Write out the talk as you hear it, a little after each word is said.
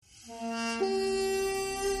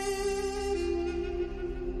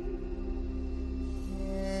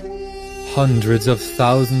Hundreds of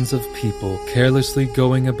thousands of people carelessly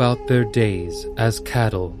going about their days as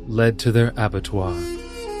cattle led to their abattoir.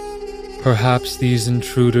 Perhaps these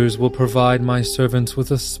intruders will provide my servants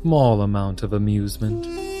with a small amount of amusement,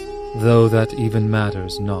 though that even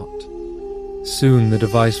matters not. Soon the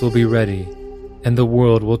device will be ready, and the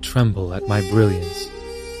world will tremble at my brilliance,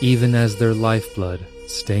 even as their lifeblood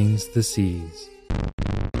stains the seas.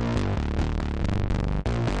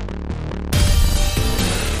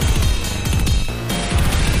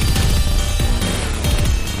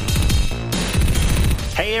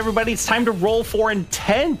 Hey everybody, it's time to roll for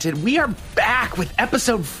intent, and we are back with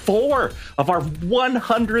episode 4 of our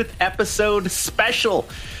 100th episode special,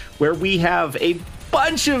 where we have a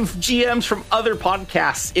bunch of GMs from other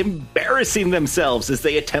podcasts embarrassing themselves as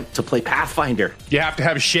they attempt to play Pathfinder. You have to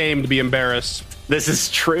have shame to be embarrassed. This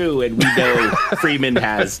is true, and we know Freeman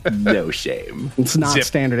has no shame. It's not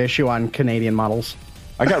standard issue on Canadian models.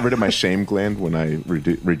 I got rid of my shame gland when I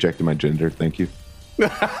rejected my gender. Thank you.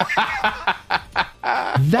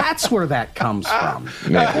 That's where that comes from.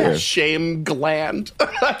 Yeah. Shame gland.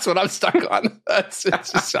 That's what I'm stuck on. It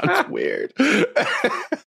just sounds weird.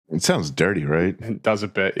 It sounds dirty, right? It does a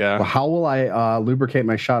bit, yeah. Well, how will I lubricate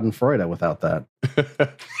my Schadenfreude without that?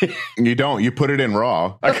 You don't. You put it in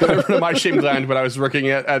raw. I got rid of my shame gland when I was working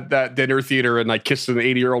at that dinner theater, and I kissed an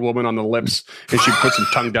 80-year-old woman on the lips, and she put some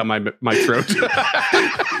tongue down my throat.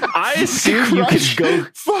 I assume you could go...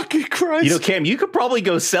 Fucking Christ. You know, Cam, you could probably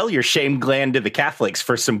go sell your shame gland to the Catholics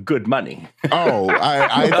for some good money. Oh,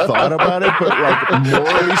 I thought about it, but like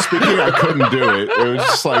morally speaking, I couldn't do it. It was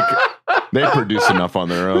just like they produce enough on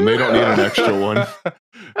their own. They don't need an extra one.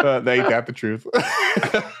 They ain't that the truth.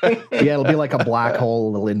 Yeah, it'll be like a black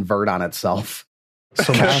hole. It'll invert on itself.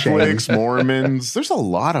 So Catholics, Mormons, there's a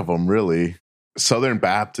lot of them, really. Southern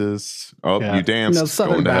Baptists. Oh, Yeah. you danced. No,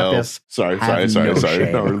 Southern Going to hell. Baptists. Sorry. No No,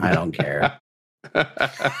 shame. I don't care.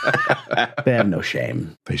 They have no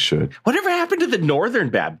shame. they should. Whatever happened to the Northern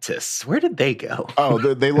Baptists? Where did they go? Oh,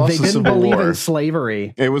 they lost They the didn't Civil believe War. in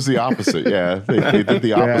slavery. It was the opposite. Yeah, they did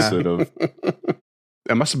the opposite of.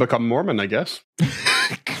 I must have become Mormon, I guess.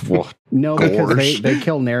 What? No, because Gorge. they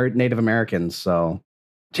kill Native Americans. So,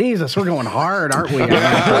 Jesus, we're going hard, aren't we? Pause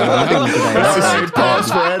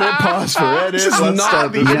for edit. Pause for edit. This is Let's not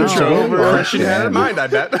start the this intro. intro over. Christian had in mind, I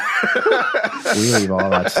bet. We leave all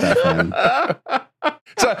that stuff in.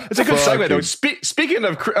 So it's a good Fucking- segue, though. Speaking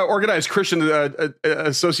of organized Christian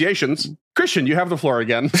associations, Christian, you have the floor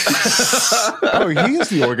again. Oh, he is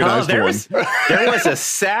the organized there one. was a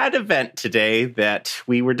sad event today that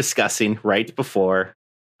we were discussing right before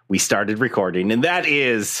we started recording, and that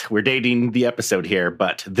is, we're dating the episode here,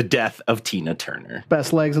 but the death of Tina Turner.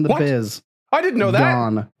 Best legs in the What? biz. I didn't know that.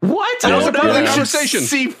 Gone. What? That was Oh, a no, part of the you should conversation.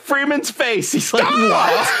 see Freeman's face. He's like,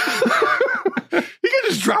 what? You can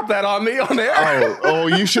just drop that on me on air. Oh,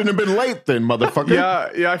 you shouldn't have been late then,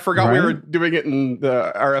 motherfucker. Yeah, I forgot we Right? were doing it in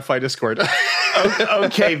the RFI Discord.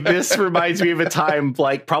 Okay, this reminds me of a time,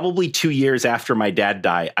 like probably 2 years after my dad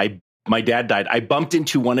died. I bumped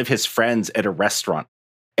into one of his friends at a restaurant,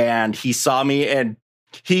 and he saw me, and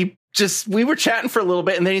we were chatting for a little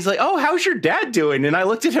bit, and then he's like, "Oh, how's your dad doing?" And I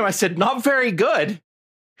looked at him, I said, "Not very good."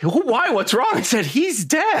 Why? What's wrong? I said, "He's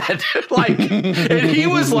dead." And he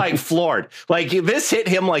was like floored. Like, this hit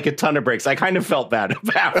him like a ton of bricks. I kind of felt bad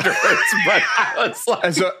afterwards, but I was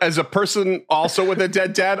like, as a person also with a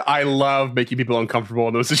dead dad, I love making people uncomfortable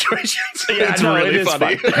in those situations. Yeah, It's no, really it is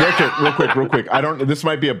funny. Real quick. I don't. This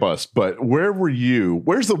might be a bust, but where were you?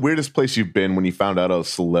 Where's the weirdest place you've been when you found out a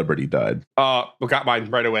celebrity died? We got mine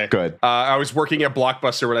right away. Good. I was working at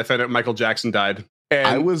Blockbuster when I found out Michael Jackson died. And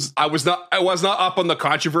I was not up on the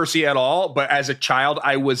controversy at all, but as a child,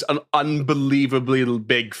 I was an unbelievably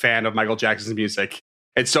big fan of Michael Jackson's music.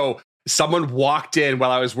 And so someone walked in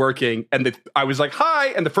while I was working, and I was like, "Hi,"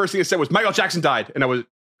 and the first thing they said was, "Michael Jackson died." And I was,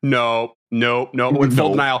 no, with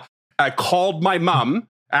full denial. I called my mom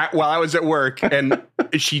while I was at work, and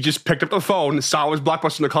she just picked up the phone, saw it was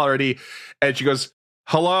Blockbuster in the caller ID, and she goes,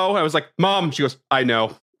 "Hello?" I was like, "Mom." She goes, "I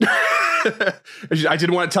know." I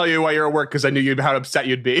didn't want to tell you while you're at work because I knew how upset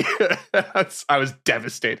you'd be. I was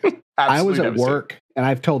devastated. I was at Devastated. work, and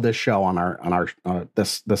I've told this show on our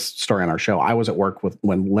this story on our show. I was at work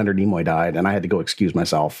when Leonard Nimoy died, and I had to go excuse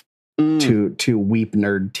myself to weep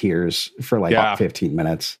nerd tears for like about 15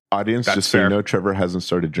 minutes. Audience, That's just so you fair. know, Trevor hasn't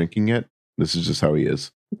started drinking yet. This is just how he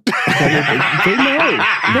is. They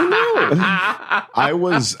know. I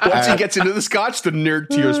was Once he gets into the scotch, the nerd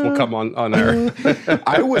tears will come on air.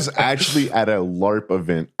 I was actually at a LARP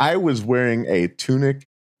event. I was wearing a tunic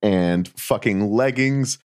and fucking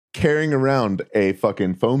leggings, carrying around a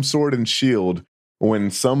fucking foam sword and shield when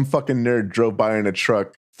some fucking nerd drove by in a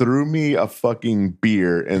truck threw me a fucking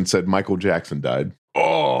beer and said Michael Jackson died.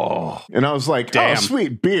 Oh, and I was like, damn. Oh,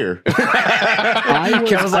 sweet beer.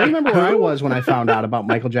 I remember where I was when I found out about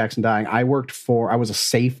Michael Jackson dying. I was a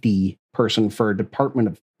safety person for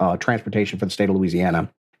Department of Transportation for the state of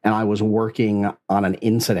Louisiana. And I was working on an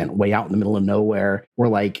incident way out in the middle of nowhere where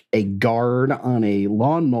like a guard on a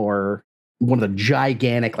lawnmower, one of the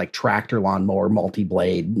gigantic like tractor lawnmower,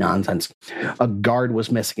 multi-blade nonsense, a guard was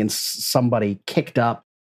missing and somebody kicked up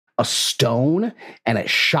a stone and it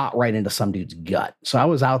shot right into some dude's gut. So I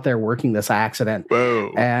was out there working this accident.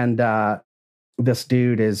 Whoa. And this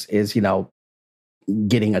dude is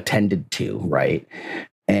getting attended to, right?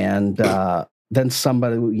 And then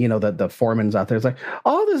somebody, the foreman's out there is like,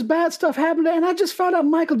 all this bad stuff happened and I just found out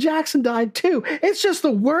Michael Jackson died too. It's just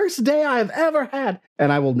the worst day I've ever had.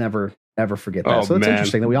 And I will never ever forget that. So it's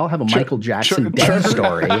interesting that we all have a Michael Jackson death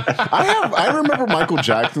story. I remember Michael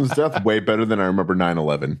Jackson's death way better than I remember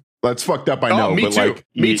 9/11. That's fucked up. I know, me but too. like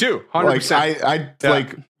me too. 100%. Like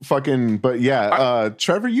like fucking. But yeah,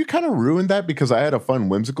 Trevor, you kind of ruined that because I had a fun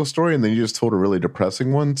whimsical story and then you just told a really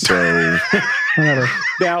depressing one. So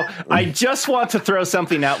now I just want to throw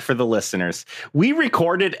something out for the listeners. We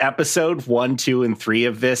recorded episode 1, 2, and 3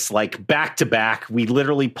 of this like back to back. We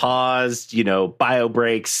literally paused, bio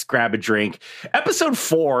breaks, grab a drink. Episode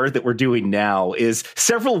 4 that we're doing now is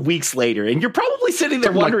several weeks later, and you're probably sitting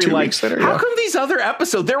there wondering, like, how come these other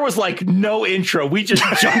episodes there was like no intro? We just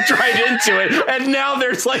jumped right into it, and now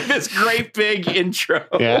there's like this great big intro.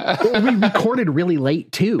 Yeah, we recorded really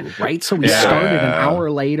late too, right? So we started an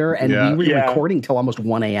hour later, and we were recording till almost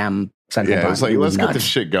 1 a.m. Central time. It was like, let's get this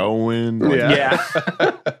shit going. Yeah.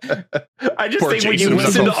 I just think when you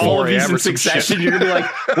listen to all of these in succession, you're gonna be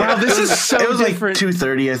like, wow, this is so different. It was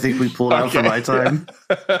like 2:30, I think we pulled out for my time.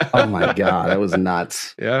 Oh my God, that was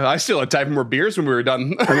nuts. Yeah, I still had time for more beers when we were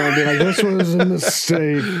done. I'm gonna be like, this was a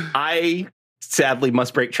mistake. I sadly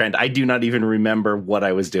must break trend. I do not even remember what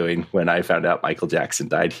I was doing when I found out Michael Jackson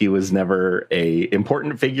died. He was never a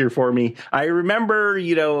important figure for me. I remember,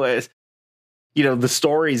 the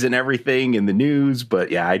stories and everything in the news, but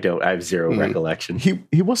yeah, I have zero recollection.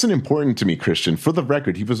 He wasn't important to me, Christian. For the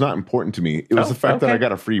record, he was not important to me. It was the fact that I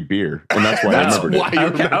got a free beer, and that's why I remembered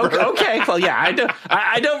it. Okay. Well, yeah,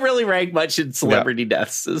 I don't really rank much in celebrity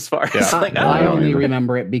deaths as far as I only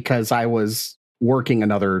remember it because I was working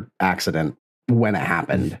another accident when it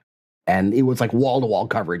happened. And it was like wall-to-wall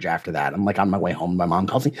coverage after that. I'm like on my way home. My mom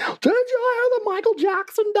calls me, did you hear that Michael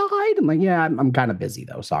Jackson died? I'm like, yeah, I'm kind of busy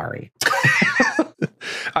though. Sorry.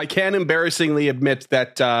 I can embarrassingly admit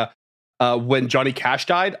that when Johnny Cash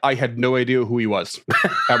died, I had no idea who he was.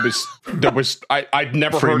 I'd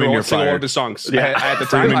never heard of a single one of his songs. Yeah. At the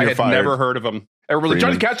time, I had never heard of him. Everybody,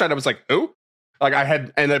 Johnny Cash died. I was like, who? Like I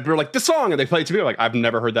had, and they were like, this song, and they played it to me. I'm like, I've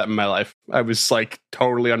never heard that in my life. I was like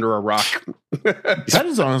totally under a rock. That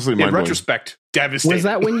is honestly my retrospect, devastating. Was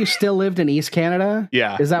that when you still lived in East Canada?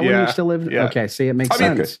 Yeah. Is that when you still lived? Yeah. Okay, see, it makes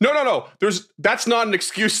sense. No. That's not an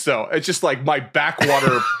excuse though. It's just like my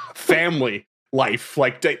backwater family life.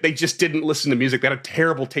 Like they just didn't listen to music. They had a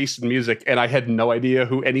terrible taste in music, and I had no idea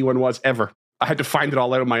who anyone was ever. I had to find it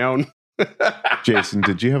all out on my own. Jason,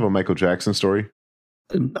 did you have a Michael Jackson story?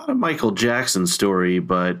 Not a Michael Jackson story,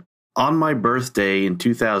 but on my birthday in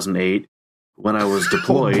 2008, when I was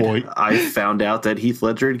deployed, I found out that Heath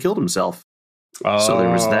Ledger had killed himself. So there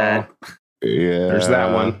was that. Yeah, there's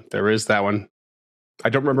that one. There is that one. I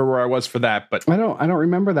don't remember where I was for that, but I don't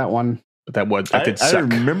remember that one. But that did suck. I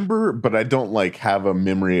remember, but I don't have a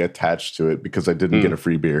memory attached to it because I didn't get a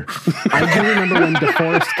free beer. I do remember when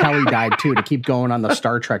DeForest Kelley died too. To keep going on the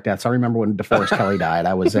Star Trek deaths, I remember when DeForest Kelley died.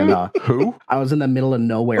 I was in who? I was in the middle of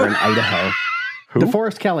nowhere in Idaho. Who?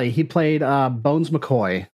 DeForest Kelley. He played Bones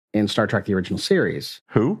McCoy in Star Trek: The Original Series.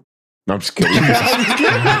 Who? No, I'm just kidding.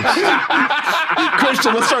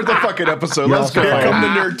 Christian, let's start the fucking episode. Let's go. Here come the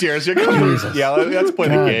nerd tears. Yeah, let's play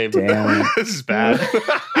the game. This is bad.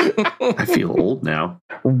 I feel old now.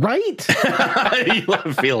 Right?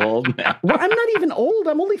 You feel old now. Well, I'm not even old.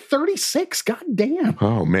 I'm only 36. God damn.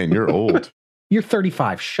 Oh, man, you're old. You're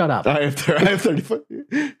 35. Shut up. I have 35.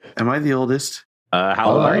 Am I the oldest?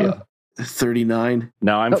 How old are you? 39.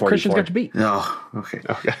 No, I'm 44. Christian's got you beat. Oh, okay.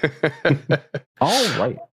 All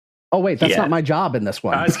right. Oh, wait, that's not my job in this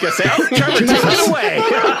one. I was going to say, Trevor, take it away.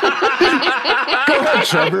 Go ahead,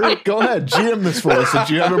 Trevor. Go ahead. GM this for us that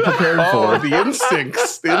you haven't prepared for. The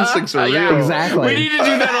instincts. The instincts are real. Exactly. We need to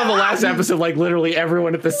do that on the last episode, like literally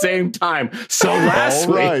everyone at the same time. So last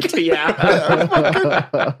week,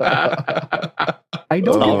 I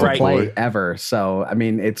don't get to play ever. So, I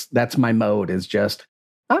mean, that's my mode is just,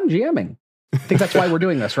 I'm GMing. I think that's why we're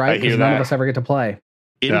doing this, right? Because none of us ever get to play.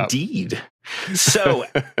 Indeed. Yeah. So...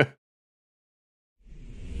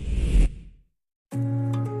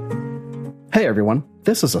 Hey everyone,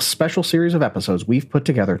 this is a special series of episodes we've put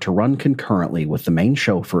together to run concurrently with the main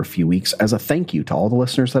show for a few weeks as a thank you to all the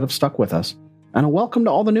listeners that have stuck with us, and a welcome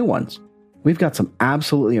to all the new ones. We've got some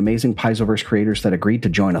absolutely amazing Paizoverse creators that agreed to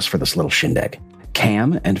join us for this little shindig.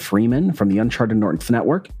 Cam and Freeman from the Uncharted North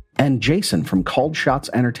Network, and Jason from Called Shots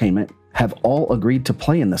Entertainment have all agreed to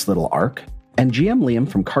play in this little arc, and GM Liam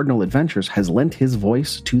from Cardinal Adventures has lent his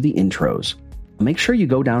voice to the intros. Make sure you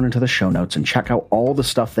go down into the show notes and check out all the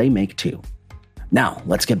stuff they make too. Now,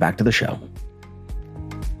 let's get back to the show.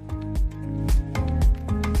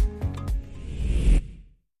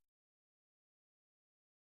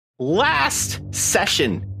 Last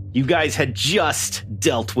session, you guys had just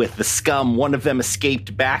dealt with the scum. One of them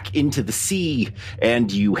escaped back into the sea,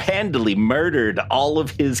 and you handily murdered all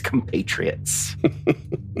of his compatriots.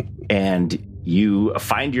 And you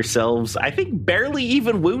find yourselves, I think, barely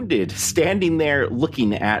even wounded, standing there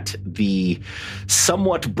looking at the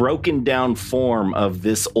somewhat broken down form of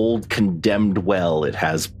this old condemned well. It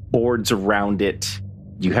has boards around it.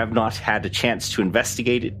 You have not had a chance to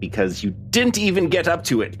investigate it because you didn't even get up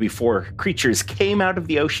to it before creatures came out of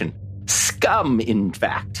the ocean. Scum, in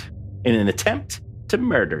fact, in an attempt to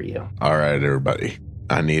murder you. All right, everybody.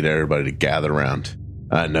 I need everybody to gather around.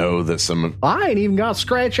 I know that some... I ain't even got a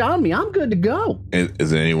scratch on me. I'm good to go.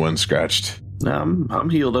 Is anyone scratched? I'm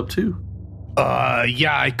healed up too.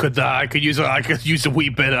 Yeah, I could use a wee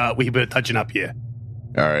bit of touching up here.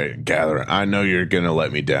 All right, gather. I know you're gonna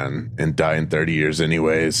let me down and die in 30 years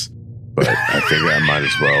anyways, but I figure I might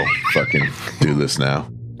as well fucking do this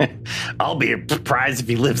now. I'll be surprised if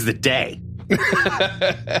he lives the day.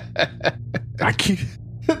 I keep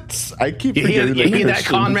you hear that,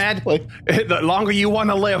 Conrad? The longer you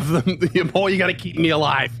want to live, the more you got to keep me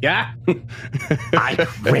alive. Yeah. I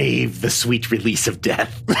crave the sweet release of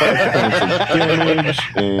death.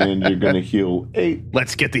 And you're gonna heal 8.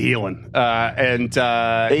 Let's get the healing. And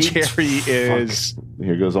 8. Jerry is.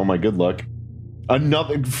 Here goes all my good luck.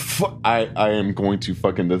 Another. I am going to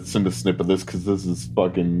fucking send a snip of this because this is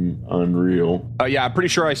fucking unreal. Yeah, I'm pretty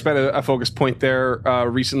sure I spent a focus point there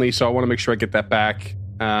recently, so I want to make sure I get that back.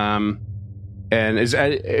 And is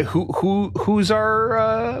who's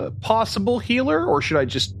our possible healer, or should I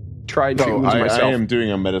just try to myself? I am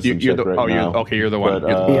doing a medicine check right now. You're the one.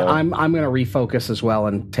 But, yeah, I'm going to refocus as well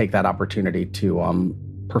and take that opportunity to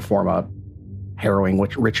perform a harrowing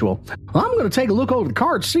ritual. I'm going to take a look over the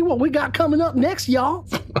cards, see what we got coming up next, y'all.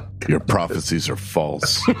 Your prophecies are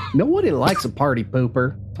false. Nobody likes a party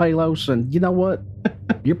pooper, Talos, and you know what?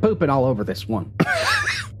 You're pooping all over this one.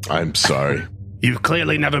 I'm sorry. You've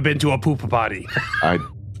clearly never been to a pooper party.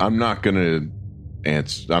 I'm not gonna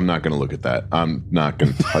answer. I'm not gonna look at that. I'm not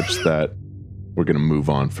gonna touch that. We're gonna move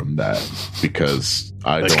on from that because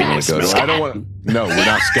I don't want to go. I don't want. No, we're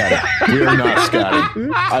not scatting. We are not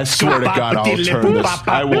scatting. I swear to God, I'll turn this.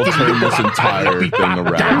 I will turn this entire thing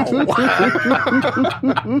around.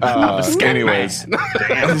 Anyways,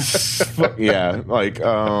 yeah, like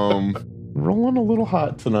rolling a little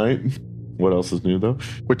hot tonight. What else is new, though?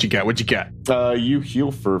 What you got? You heal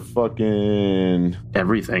for fucking...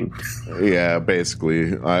 everything. Yeah,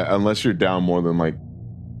 basically. Unless you're down more than,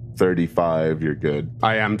 35, you're good.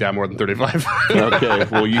 I am down more than 35. Okay,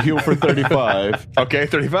 well, you heal for 35. Okay,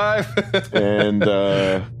 35. And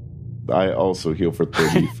I also heal for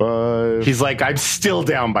 35. He's like, I'm still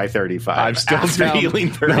down by 35. I'm still down. Healing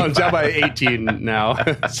 35. No, I'm down by 18 now.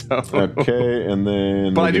 So. Okay, and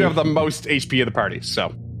then... But I do have the most HP of the party,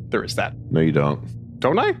 so... There is that. No, you don't.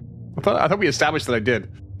 Don't I? I thought we established that I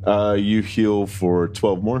did. You heal for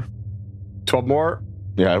 12 more. 12 more?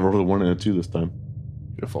 Yeah, I rolled a 1 and a 2 this time.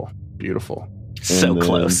 Beautiful. So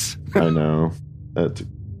close. I know. That's a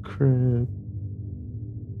crit.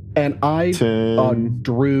 And I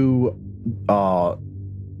drew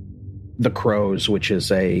the Crows, which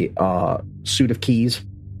is a suit of keys.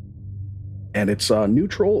 And it's a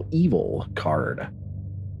neutral evil card.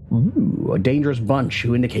 Ooh, a dangerous bunch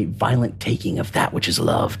who indicate violent taking of that which is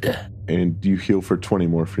loved. And you heal for 20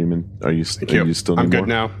 more, Freeman. Are you still need I'm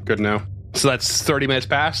more? Good now. So that's 30 minutes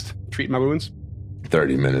past treating my wounds?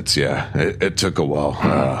 30 minutes, yeah. It took a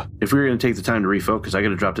while. If we were going to take the time to refocus, I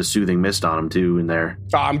could have dropped a soothing mist on him, too, in there.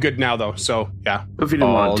 I'm good now, though, so, yeah. If you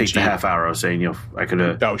didn't want to take the half hour, I was saying, I could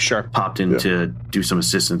have popped in to do some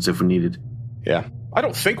assistance if we needed. Yeah. I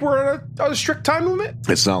don't think we're at a strict time limit.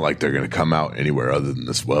 It's not like they're going to come out anywhere other than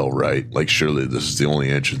this well, right? Surely this is the only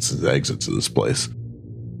entrance and exit to this place.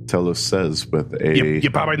 Telos says with a...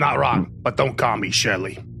 You're probably not wrong, but don't call me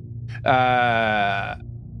Shirley.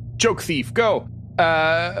 Joke thief, go.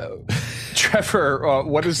 Trevor,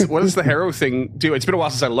 what does the Harrow thing do? It's been a while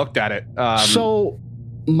since I looked at it. So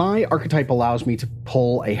my archetype allows me to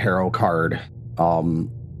pull a Harrow card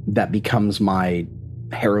that becomes my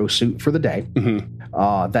Harrow suit for the day.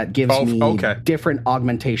 Mm-hmm. That gives me different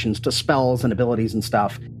augmentations to spells and abilities and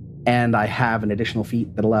stuff. And I have an additional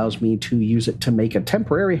feat that allows me to use it to make a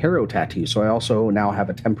temporary Harrow tattoo. So I also now have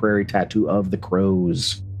a temporary tattoo of the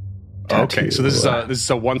crows. Okay, so this is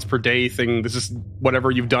a once per day thing. This is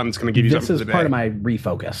whatever you've done. It's going to give you something for the day. This is part of my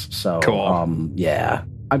refocus. So cool. Yeah,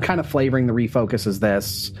 I'm kind of flavoring the refocus as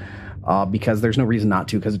this because there's no reason not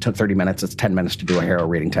to. Because it took 30 minutes. It's 10 minutes to do a Harrow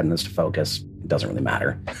reading, 10 minutes to focus. It doesn't really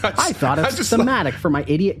matter. I thought it's thematic for my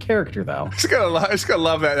idiot character, though. I just gotta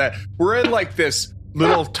love that we're in like this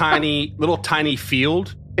little tiny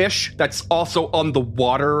field. Ish that's also on the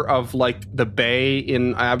water of like the bay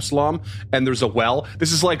in Absalom, and there's a well.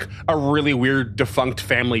 This is like a really weird defunct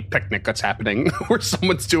family picnic that's happening where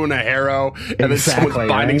someone's doing a Harrow and then someone's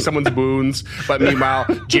binding someone's wounds, but meanwhile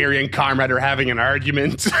Jerry and Comrade are having an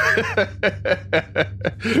argument.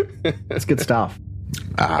 It's good stuff.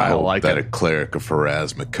 I hope like that a cleric of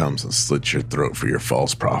Pharasma comes and slits your throat for your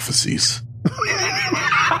false prophecies.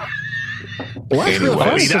 Well,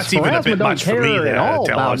 that's even a bit much for me to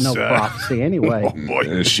tell us. No prophecy, anyway. Oh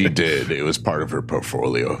boy. She did. It was part of her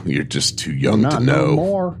portfolio. You're just too young to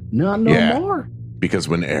know. Not no more. Because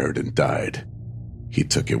when Aridin died, he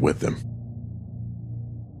took it with him.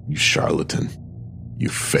 You charlatan. You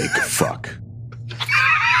fake fuck.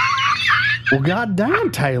 Well,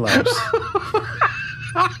 goddamn, Talos.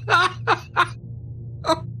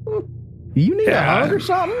 You need a hug or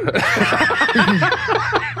something?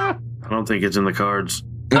 I don't think it's in the cards.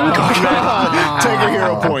 Take a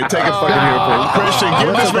hero point. Take a fucking hero point. Christian,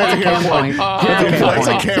 give this man a hero point. That's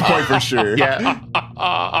a camp point for sure. Yeah.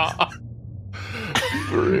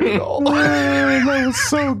 Brutal. That was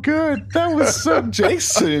so good. That was so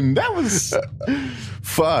Jason. That was...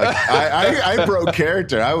 Fuck. I broke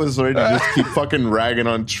character. I was ready to just keep fucking ragging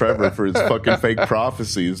on Trevor for his fucking fake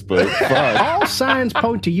prophecies, but fuck. All signs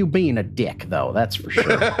point to you being a dick, though. That's for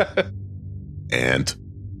sure. And...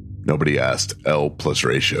 nobody asked L plus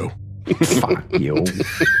ratio. Fuck you.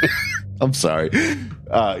 I'm sorry.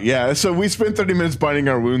 So we spent 30 minutes binding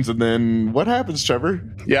our wounds, and then what happens, Trevor?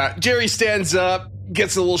 Yeah, Jerry stands up,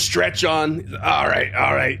 gets a little stretch on. All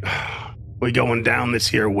right. We going down this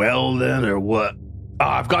here well then, or what? Oh,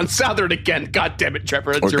 I've gone southern again. God damn it,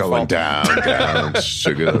 Trevor. It's your fault. We're going down.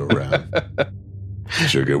 Sugar around.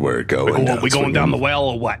 Sugar, we're going. We going down the well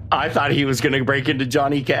or what? I thought he was going to break into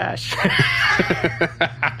Johnny Cash.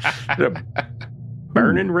 The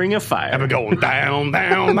burning ring of fire. Ever going down.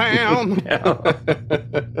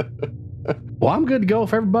 Well, I'm good to go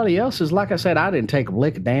if everybody else is. Like I said, I didn't take a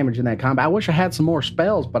lick of damage in that combat. I wish I had some more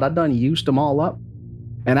spells, but I done used them all up.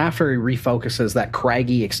 And after he refocuses, that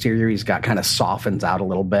craggy exterior he's got kind of softens out a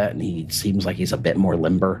little bit, and he seems like he's a bit more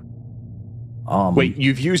limber. Wait,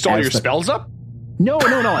 you've used all your spells up? No.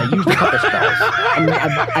 I used a couple spells.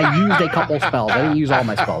 I used a couple spells. I didn't use all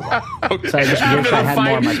my spells up. Okay. So I just wish I had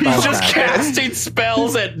more of my spells. He's just casting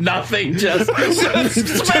spells at nothing. Just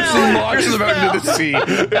launches them out into the sea.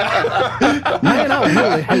 Man, I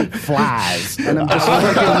really hate flies. And I'm just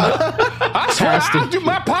I'll do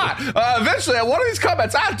my part. Eventually, at one of these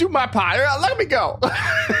comments, I'll do my part. Let me go.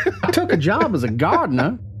 I took a job as a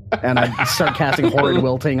gardener. And I start casting horrid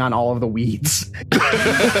wilting on all of the weeds.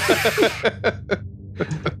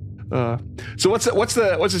 So what's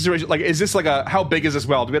the situation? Like, is this like how big is this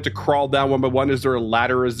well? Do we have to crawl down one by one? Is there a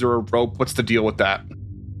ladder? Is there a rope? What's the deal with that?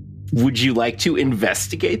 Would you like to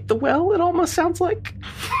investigate the well? It almost sounds like.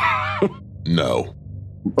 No.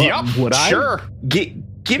 Yep. Would I? Sure. Give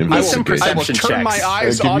me some perception checks. I will turn my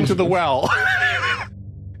eyes onto the well.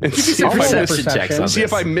 And see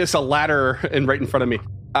if I miss a ladder right in front of me.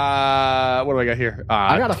 What do I got here?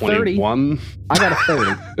 I got a 21. 30. I got a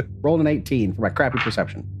 30. Rolled an 18 for my crappy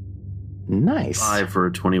perception. Nice. 5 for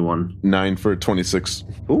a 21. 9 for a 26.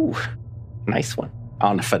 Ooh, nice one.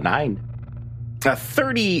 On a 9.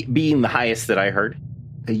 30 being the highest that I heard.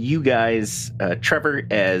 You guys, Trevor,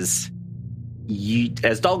 as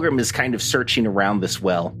Dahlgrim is kind of searching around this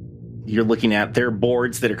well, you're looking at their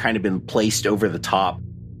boards that are kind of been placed over the top.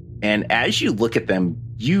 And as you look at them,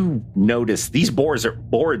 you notice these boards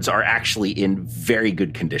are actually in very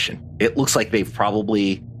good condition. It looks like they've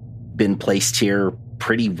probably been placed here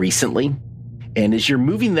pretty recently. And as you're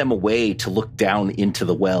moving them away to look down into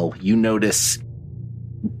the well, you notice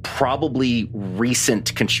probably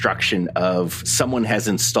recent construction of someone has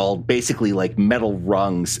installed basically like metal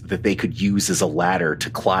rungs that they could use as a ladder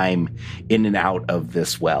to climb in and out of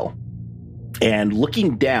this well. And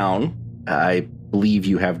looking down, I believe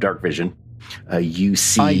you have dark vision. You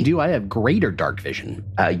see, I do. I have greater dark vision.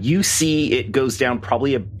 You see, it goes down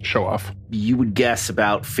probably show off. You would guess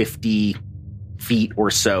about 50 feet or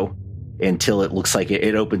so until it looks like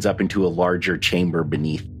it opens up into a larger chamber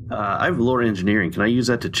beneath. I have lore engineering. Can I use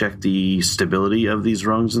that to check the stability of these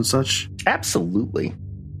rungs and such? Absolutely.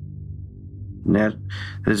 That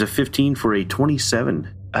is a 15 for a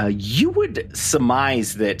 27. You would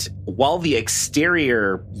surmise that while the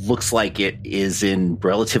exterior looks like it is in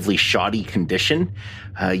relatively shoddy condition,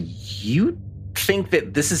 you think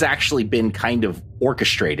that this has actually been kind of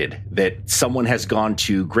orchestrated, that someone has gone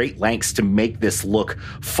to great lengths to make this look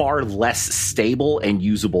far less stable and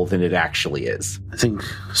usable than it actually is. I think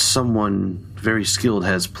someone very skilled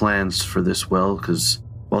has plans for this well, because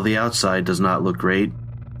while the outside does not look great,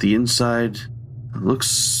 the inside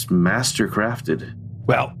looks master-crafted.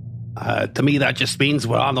 Well, to me that just means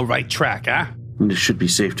we're on the right track, huh? And it should be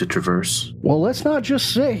safe to traverse. Well, let's not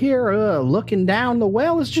just sit here looking down the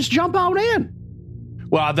well. Let's just jump on in.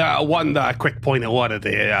 Well, one quick point of order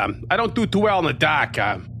there. I don't do too well in the dark.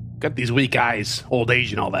 Got these weak eyes, old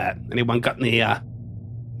age and all that. Anyone got any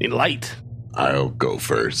light? I'll go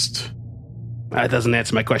first. That doesn't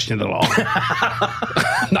answer my question at all.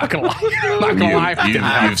 Not gonna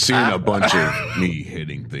lie. You've seen a bunch of me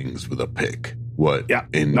hitting things with a pick. What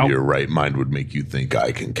your right mind would make you think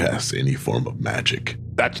I can cast any form of magic?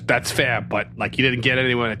 That's fair, but like you didn't get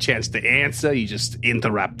anyone a chance to answer. You just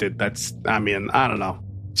interrupted. I don't know.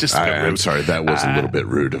 I'm sorry, that was a little bit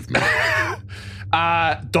rude of me.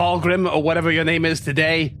 Dahlgrim, or whatever your name is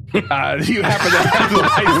today, do you happen to have the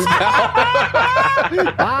light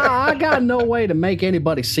spell? I got no way to make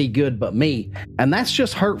anybody see good but me, and that's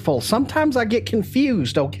just hurtful. Sometimes I get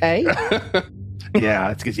confused, okay? Yeah,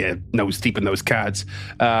 that's because you nose deep in those cards.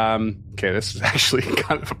 Okay, this is actually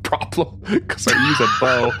kind of a problem because I use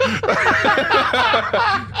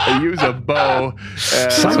a bow.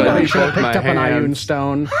 Somebody should have picked up an Ioun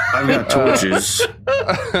stone. I've got torches.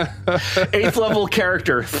 8th level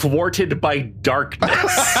character thwarted by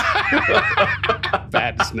darkness.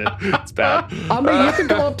 Bad, isn't it? It's bad. I mean, you can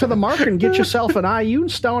go up to the market and get yourself an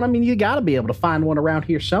Ioun stone. I mean, you got to be able to find one around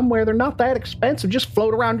here somewhere. They're not that expensive. Just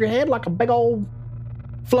float around your head like a big old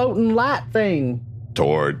floating light thing.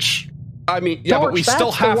 Torch. I mean, yeah, but we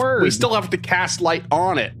still have to cast light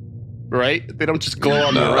on it, right? They don't just glow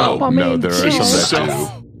on their own. No, there are some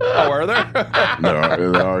that do. Oh, are there?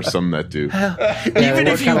 there are some that do. Even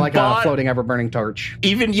if you like bought a floating ever-burning torch.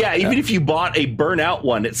 Even if you bought a burnout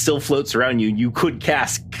one, it still floats around you. You could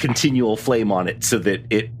cast continual flame on it so that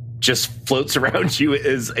it just floats around you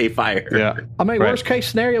as a fire. Yeah. I mean, worst case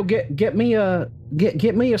scenario, get me a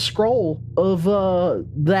scroll of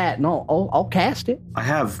that, and I'll cast it. I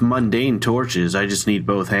have mundane torches. I just need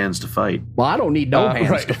both hands to fight. Well, I don't need no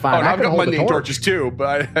hands to fight. I've got mundane torches too,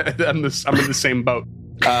 but I'm in the same boat.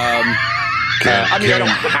 I don't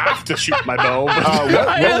have to shoot my bow.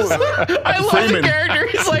 I love the character.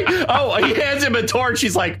 He's like, he hands him a torch.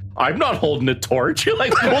 He's like, I'm not holding a torch. You're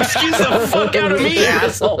like, well, excuse the fuck out of me,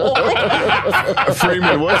 asshole.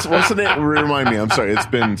 Freeman, what's the name? Remind me. I'm sorry. It's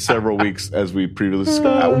been several weeks as we previously.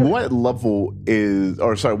 What level is?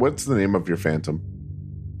 Or sorry, what's the name of your phantom?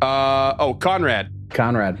 Conrad.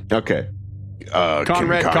 Okay.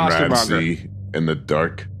 Conrad see in the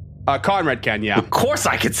dark? Conrad can, yeah. Of course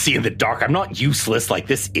I can see in the dark. I'm not useless like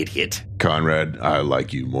this idiot. Conrad, I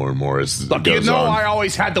like you more and more as it goes on. I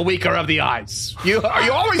always had the weaker of the eyes. You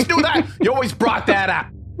always knew that. You always brought that up.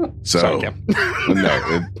 So,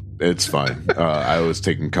 no, it's fine. I was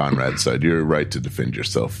taking Conrad's side. You're right to defend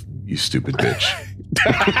yourself, you stupid bitch.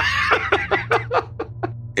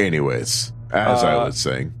 Anyways, as I was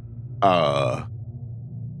saying,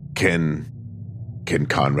 can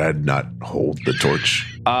Conrad not hold the torch?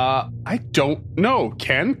 I don't know.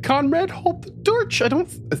 Can Conrad hold the torch? I don't.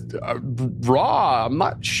 I'm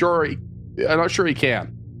not sure. I'm not sure he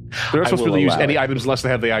can. They're not supposed to use any items unless they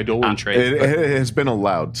have the Eidolon trait. It has been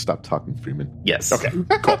allowed. Stop talking, Freeman. Yes. Okay.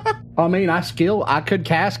 Cool. I mean, I could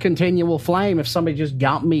cast continual flame if somebody just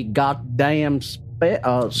got me goddamn spray.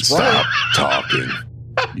 Stop talking,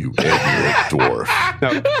 you ignorant dwarf.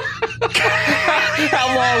 No. How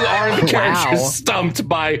long are the characters stumped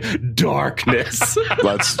by darkness?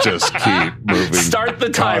 Let's just keep moving. Start the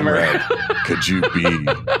timer. Conrad, could you be?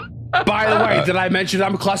 By the way, did I mention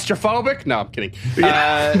I'm claustrophobic? No, I'm kidding. You're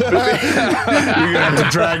gonna have to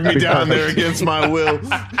drag me down there against my will.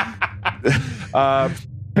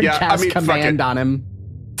 Cast command on him.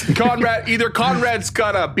 Conrad's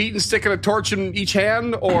got a beaten stick and a torch in each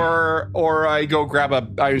hand, or I go grab a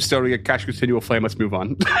iron stone and get cash continual flame. Let's move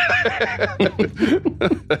on.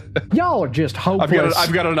 Y'all are just hopeless.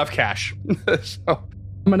 I've got enough cash. So.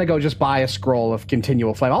 I'm going to go just buy a scroll of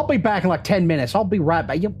continual flame. I'll be back in like 10 minutes. I'll be right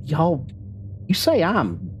back. You say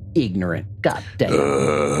I'm ignorant. God damn.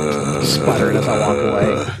 Sputtering as I walk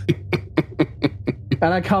away.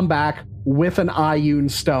 And I come back with an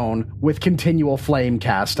Ioun stone with continual flame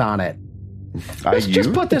cast on it.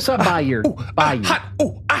 Just put this up by your head.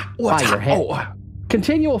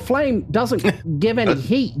 Continual flame doesn't give any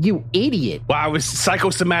heat, you idiot. Wow, it was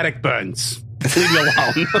psychosomatic burns. Leave me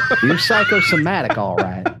alone. You're psychosomatic, all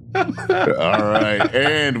right. All right,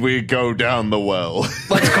 and we go down the well.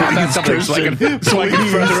 Let's combat something so I can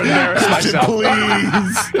further embarrass myself. Please,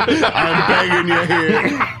 I'm begging you here.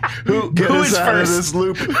 Who is out first? Of this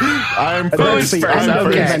loop? I'm first.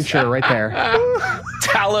 Adventure right there.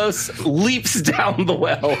 Talos leaps down the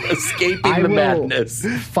well, escaping the madness.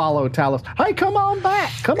 Follow Talos. Hey, come on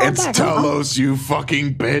back. Come on back. It's Talos, you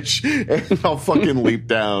fucking bitch. And I'll fucking leap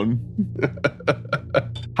down.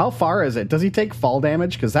 How far is it? Does he take fall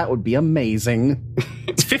damage? Because that would be amazing.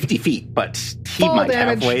 It's 50 feet, but he fall might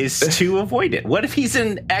damage. Have ways to avoid it. What if he's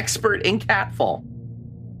an expert in catfall?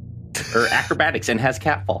 Or acrobatics and has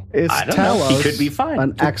catfall? I don't know. He could be fine.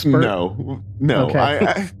 An expert? No.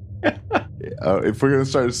 Okay. If we're going to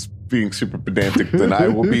start being super pedantic, then I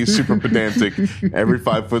will be super pedantic every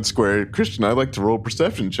 5 foot square. Christian, I like to roll a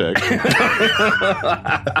perception check.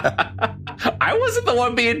 I wasn't the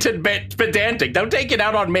one being pedantic. Don't take it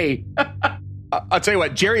out on me. I'll tell you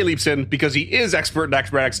what, Jerry leaps in because he is expert in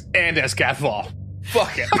acrobatics and has catfall.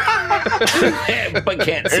 Fuck it. But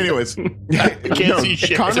can't see. Anyways. Can't see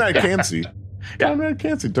shit. Conrad can see. Conrad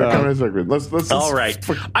can't see. Conrad's let's all right.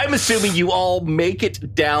 I'm assuming you all make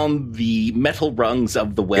it down the metal rungs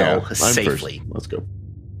of the well safely. First. Let's go.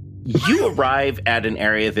 You arrive at an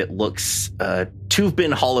area that looks to have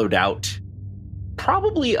been hollowed out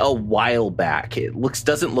probably a while back. It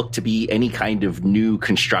doesn't look to be any kind of new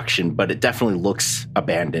construction, but it definitely looks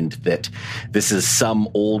abandoned, that this is some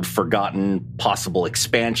old forgotten possible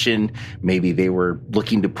expansion. Maybe they were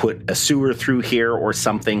looking to put a sewer through here or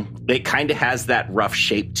something. It kind of has that rough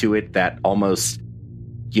shape to it, that almost,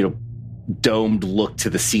 domed look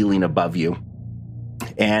to the ceiling above you.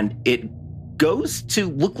 And it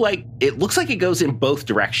looks like it goes in both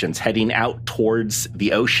directions, heading out towards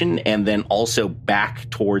the ocean and then also back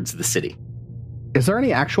towards the city. Is there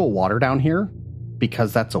any actual water down here?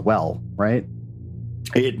 Because that's a well, right?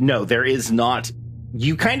 No, there is not.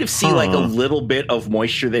 You kind of see like a little bit of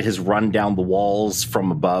moisture that has run down the walls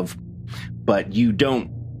from above, but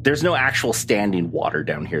there's no actual standing water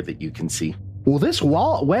down here that you can see. Well, this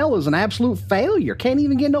well is an absolute failure. Can't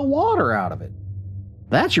even get no water out of it.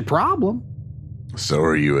 That's your problem. So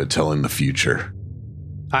are you at telling the future?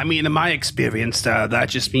 I mean, in my experience, that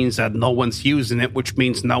just means that no one's using it, which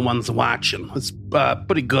means no one's watching. It's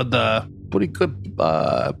pretty good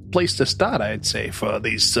place to start, I'd say, for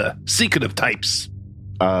these secretive types.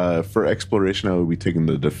 For exploration, I will be taking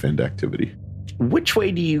the defend activity. Which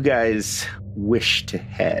way do you guys wish to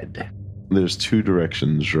head? There's 2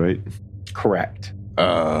 directions, right? Correct.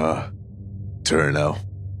 Turnell,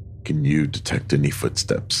 can you detect any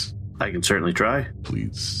footsteps? I can certainly try.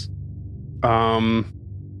 Please. I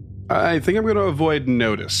think I'm going to avoid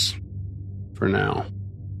notice for now.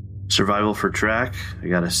 Survival for track. I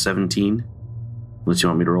got a 17. Unless you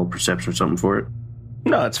want me to roll perception or something for it.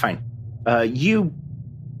 No, that's fine.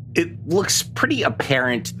 It looks pretty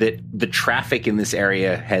apparent that the traffic in this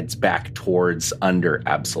area heads back towards under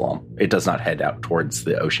Absalom. It does not head out towards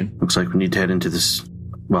the ocean. Looks like we need to head into the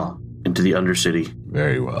Undercity.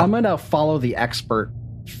 Very well. I'm going to follow the expert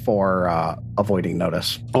for avoiding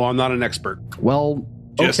notice. Oh, I'm not an expert. Well,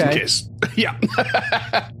 just in case. Yeah.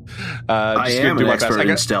 I am an expert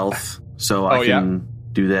in stealth, so I can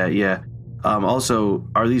do that, yeah. Also,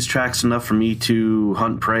 are these tracks enough for me to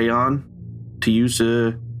hunt prey on? To use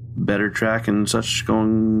a better track and such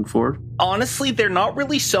going forward? Honestly, they're not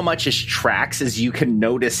really so much as tracks as you can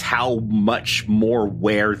notice how much more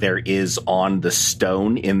wear there is on the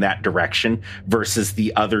stone in that direction versus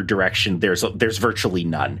the other direction. There's virtually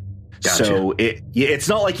none. Gotcha. So it's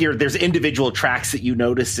not like there's individual tracks that you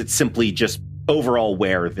notice. It's simply just overall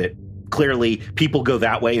wear that clearly people go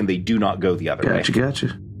that way and they do not go the other way.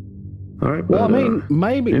 Gotcha. All right. Well, I mean,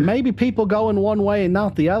 maybe people going one way and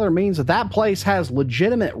not the other means that place has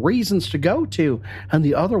legitimate reasons to go to, and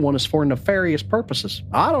the other one is for nefarious purposes.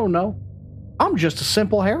 I don't know. I'm just a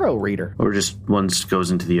simple Harrow reader. Or just one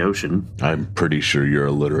goes into the ocean. I'm pretty sure you're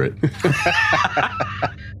illiterate.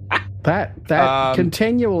 That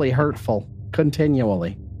continually hurtful.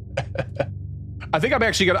 Continually. I think I'm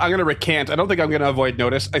actually going to recant. I don't think I'm going to avoid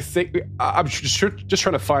notice. I think I'm just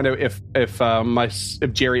trying to find out if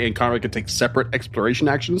Jerry and Conrad can take separate exploration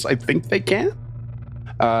actions. I think they can.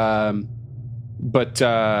 But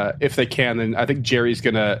if they can, then I think Jerry's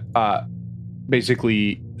going to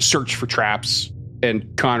basically search for traps,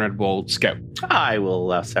 and Conrad will scout. I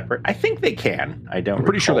will separate. I think they can. I'm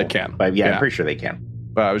pretty sure they can. But yeah, I'm pretty sure they can.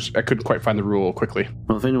 But I couldn't quite find the rule quickly.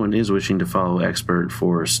 Well, if anyone is wishing to follow expert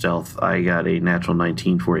for stealth, I got a natural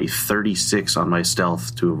 19 for a 36 on my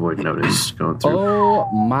stealth to avoid notice going through.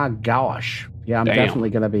 Oh my gosh. Yeah, I'm definitely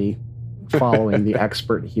going to be following the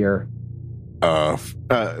expert here.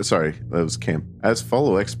 Sorry, that was Cam. As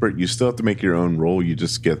follow expert, you still have to make your own roll. You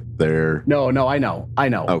just get there. No, I know.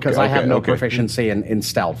 Because I have no proficiency in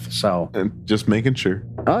stealth, so. And just making sure.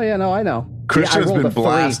 Oh, yeah, no, I know. Christian has been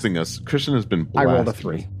blasting us. Christian has been blasting. I rolled a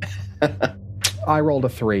 3. I rolled a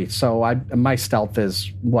 3, so my stealth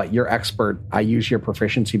is what? You're expert. I use your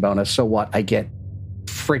proficiency bonus, so what? I get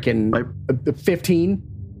freaking 15?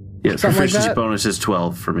 Yeah, proficiency bonus is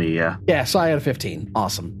 12 for me, yeah. Yeah, so I had a 15.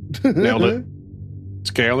 Awesome. Nailed it.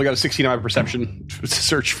 It's okay, I only got a 16 on my perception to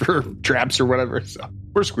search for traps or whatever, so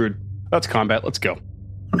we're screwed. That's combat. Let's go.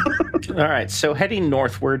 All right, so heading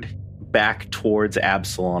northward back towards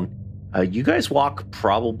Absalom, you guys walk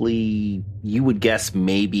probably, you would guess,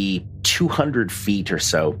 maybe 200 feet or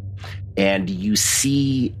so, and you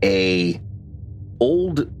see a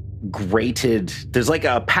old grated, there's like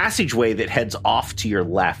a passageway that heads off to your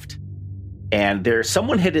left, and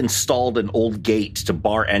someone had installed an old gate to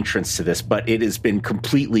bar entrance to this, but it has been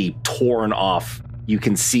completely torn off. You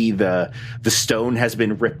can see the stone has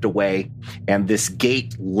been ripped away, and this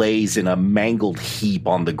gate lays in a mangled heap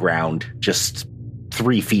on the ground just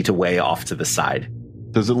 3 feet away off to the side.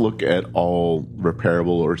 Does it look at all repairable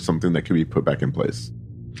or something that could be put back in place?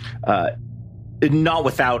 Not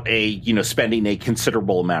without spending a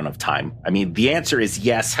considerable amount of time. I mean, the answer is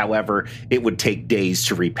yes. However, it would take days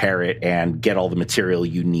to repair it and get all the material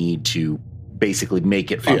you need to basically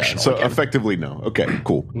make it functional. Yeah, so again. Effectively, no. Okay,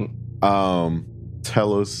 cool.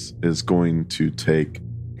 Telos is going to take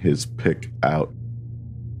his pick out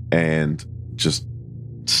and just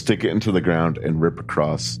stick it into the ground and rip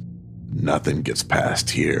across. Nothing gets past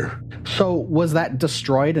here. So was that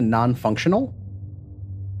destroyed and non-functional?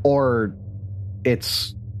 Or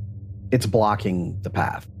it's blocking the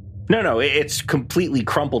path? No, it's completely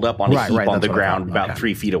crumpled up on a heap on the ground about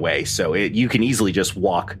 3 feet away. So you can easily just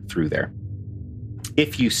walk through there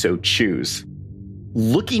if you so choose.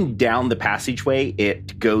 Looking down the passageway,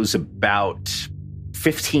 it goes about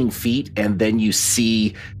 15 feet, and then you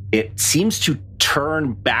see it seems to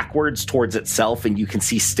turn backwards towards itself, and you can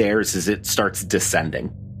see stairs as it starts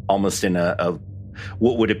descending, almost in a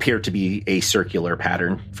what would appear to be a circular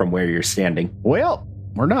pattern from where you're standing. Well,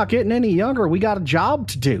 we're not getting any younger. We got a job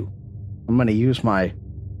to do. I'm going to use my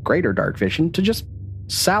greater dark vision to just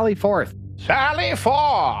sally forth. Sally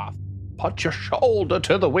forth! Put your shoulder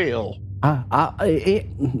to the wheel.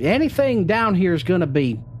 Anything down here is going to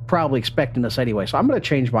be probably expecting us anyway, so I'm going to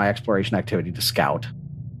change my exploration activity to scout.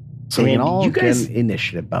 So we can all get an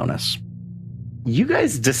initiative bonus. You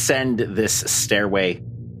guys descend this stairway,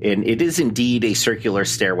 and it is indeed a circular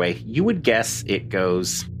stairway. You would guess it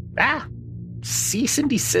goes, cease and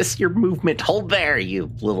desist your movement. Hold there,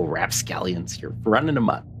 you little rapscallions. You're running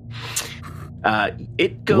amok.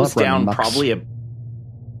 It goes down probably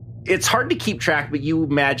it's hard to keep track, but you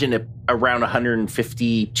imagine around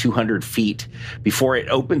 150, 200 feet before it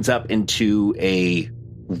opens up into a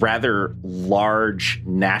rather large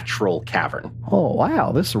natural cavern. Oh,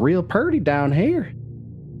 wow. This is real pretty down here.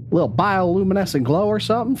 A little bioluminescent glow or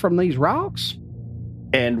something from these rocks.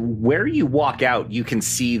 And where you walk out, you can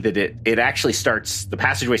see that it actually the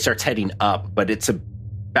passageway starts heading up, but it's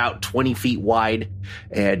about 20 feet wide.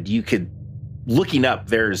 And looking up,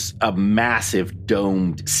 there's a massive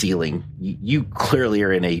domed ceiling. You clearly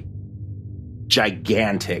are in a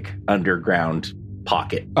gigantic underground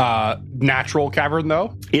pocket. Natural cavern,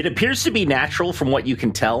 though? It appears to be natural from what you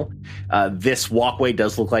can tell. This walkway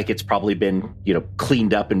does look like it's probably been,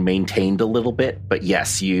 cleaned up and maintained a little bit. But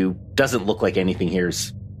yes, doesn't look like anything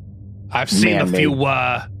here's I've seen man-made.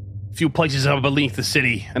 A few places beneath the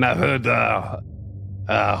city, and I've heard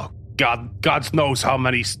God knows how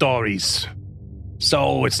many stories.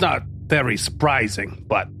 So it's not very surprising,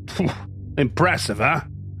 but impressive, huh?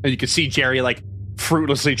 And you can see Jerry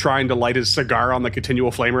fruitlessly trying to light his cigar on the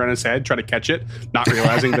continual flame around his head, trying to catch it, not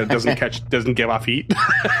realizing that it doesn't give off heat.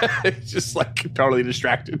 It's just totally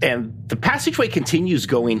distracted. And the passageway continues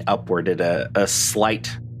going upward at a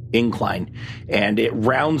slight incline, and it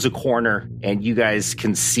rounds a corner, and you guys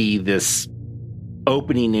can see this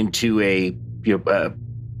opening into a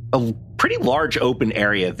pretty large open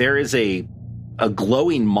area. There is a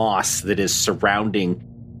glowing moss that is surrounding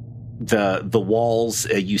the walls.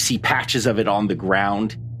 You see patches of it on the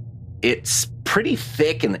ground. It's pretty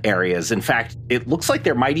thick in areas. In fact, it looks like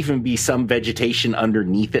there might even be some vegetation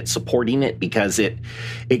underneath it supporting it, because it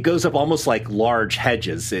goes up almost like large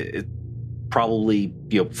hedges. It probably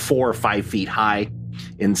 4 or 5 feet high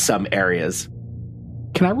in some areas.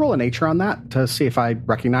 Can I roll a nature on that to see if I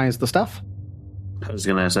recognize the stuff? I was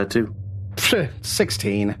going to ask that too.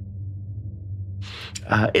 16.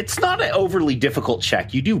 It's not an overly difficult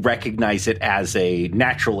check. You do recognize it as a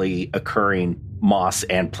naturally occurring moss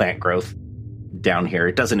and plant growth down here.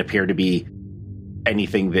 It doesn't appear to be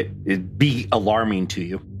anything that would be alarming to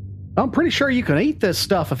you. I'm pretty sure you can eat this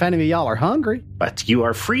stuff if any of y'all are hungry. But you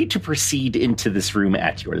are free to proceed into this room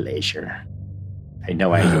at your leisure. I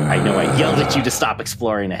know I yelled at you to stop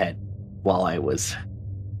exploring ahead while I was...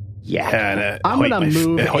 Yeah, I'm going to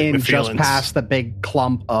move in just past the big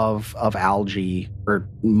clump of algae or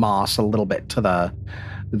moss a little bit to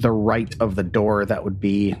the right of the door. That would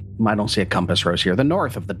be, I don't see a compass rose here, the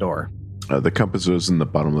north of the door. The compass rose in the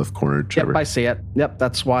bottom left corner, Trevor. Yep, I see it. Yep,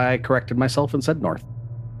 that's why I corrected myself and said north.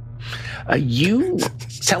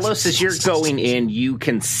 Telos, as you're going in, you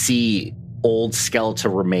can see old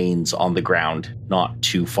skeletal remains on the ground not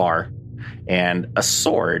too far, and a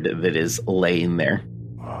sword that is laying there.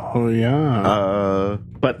 Oh, yeah.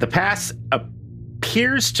 But the pass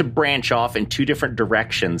appears to branch off in 2 different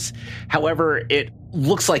directions. However, it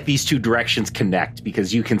looks like these 2 directions connect,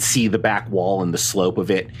 because you can see the back wall and the slope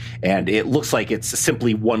of it, and it looks like it's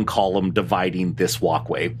simply one column dividing this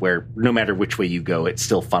walkway, where no matter which way you go, it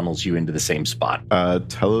still funnels you into the same spot.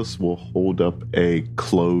 Telos will hold up a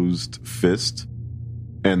closed fist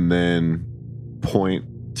and then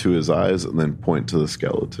point to his eyes and then point to the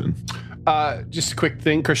skeleton. Just a quick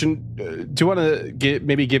thing, Christian. Do you want to give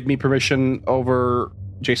me permission over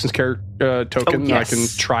Jason's character token? Oh, yes. I can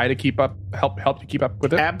try to help you keep up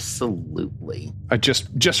with it. Absolutely. I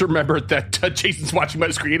just remembered that Jason's watching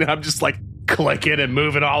my screen, and I'm just like clicking and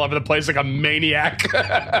moving all over the place like a maniac.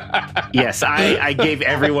 Yes, I gave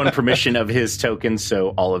everyone permission of his token, so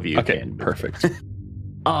all of you can. Perfect.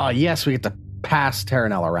 Yes, we get to pass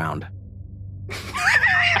Terranel around.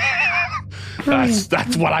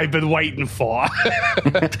 That's what I've been waiting for. I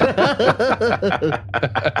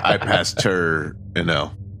passed her,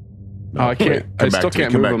 No, I can't. I still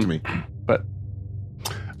can't move him. To me. But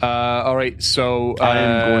all right, so I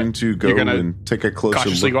am going to go and take a closer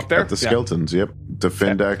look go up there? at the skeletons. Yep,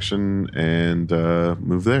 defend action and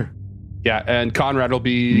move there. Yeah, and Conrad will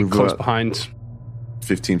be close behind.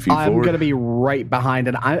 15 feet forward. I'm going to be right behind,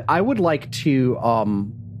 and I would like to.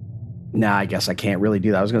 I guess I can't really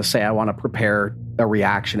do that. I was going to say I want to prepare a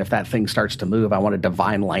reaction if that thing starts to move. I want to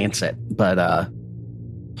divine lance it, but I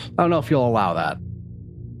don't know if you'll allow that.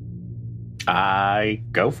 I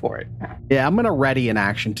go for it. Yeah, I'm going to ready an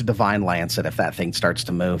action to divine lance it if that thing starts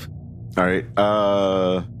to move. All right.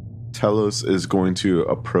 Telos is going to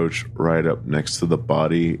approach right up next to the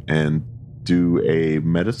body and do a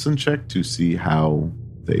medicine check to see how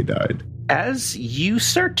they died. As you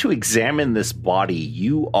start to examine this body,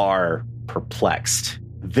 you are perplexed.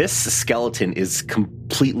 This skeleton is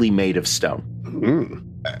completely made of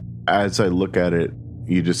stone. As I look at it,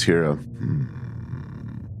 you just hear a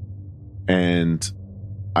and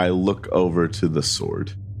I look over to the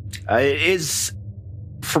sword. It is,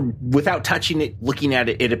 without touching it, looking at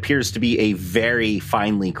it, it appears to be a very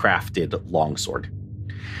finely crafted longsword.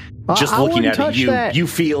 Just looking at it, you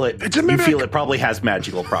feel it. You feel it probably has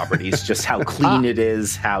magical properties. Just how clean it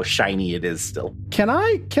is, how shiny it is. Still, can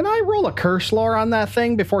I roll a curse lore on that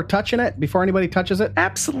thing before touching it? Before anybody touches it?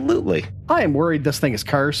 Absolutely. I am worried this thing is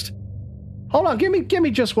cursed. Hold on, give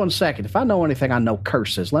me just 1 second. If I know anything, I know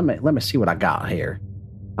curses. Let me see what I got here.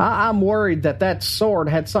 I'm worried that sword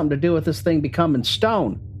had something to do with this thing becoming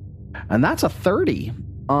stone, and that's a 30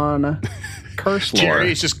 on. Curse lore.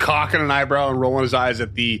 Jerry is just cocking an eyebrow and rolling his eyes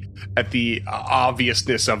at the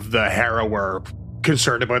obviousness of the harrower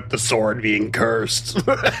concerned about the sword being cursed.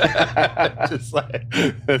 Just like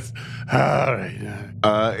all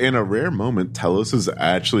right. In a rare moment, Telos is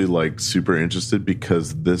actually like super interested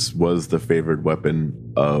because this was the favored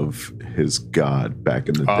weapon of his god back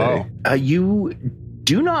in the day. You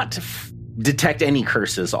do not detect any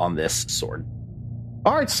curses on this sword.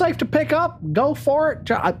 All right, safe to pick up. Go for it.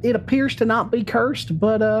 It appears to not be cursed,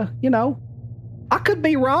 but I could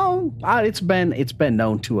be wrong. It's been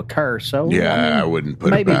known to occur. So I wouldn't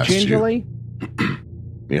put it past gingerly. You.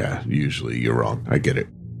 Yeah, usually you're wrong. I get it.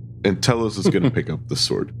 And Telos is going to pick up the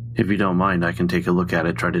sword. If you don't mind, I can take a look at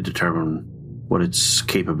it, try to determine what its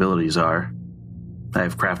capabilities are. I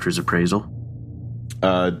have crafter's appraisal.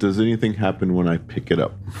 Does anything happen when I pick it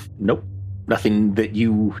up? Nope. Nothing that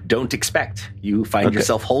you don't expect. You find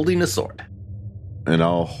yourself holding a sword. And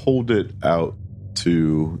I'll hold it out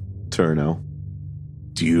to Turno.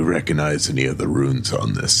 Do you recognize any of the runes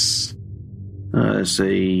on this?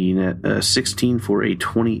 Say 16 for a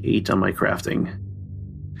 28 on my crafting.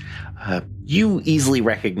 You easily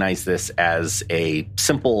recognize this as a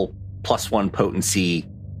simple +1 potency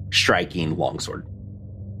striking longsword.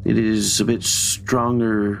 It is a bit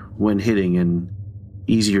stronger when hitting and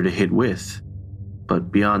easier to hit with.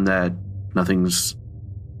 But beyond that, nothing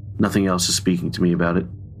else is speaking to me about it.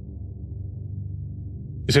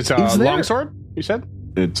 Is it a longsword, you said?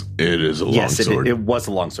 It is a longsword. Yes, it was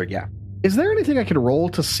a longsword, yeah. Is there anything I could roll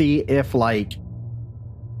to see if, like,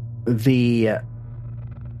 the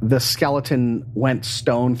skeleton went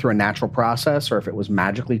stone through a natural process, or if it was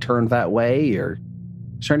magically turned that way, or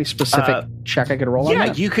is there any specific check I could roll on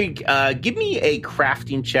that? Yeah, you could give me a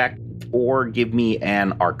crafting check, or give me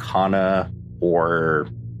an Arcana or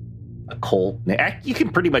occult. You can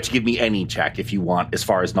pretty much give me any check if you want, as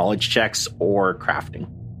far as knowledge checks or crafting.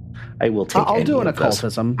 I will take. I'll do an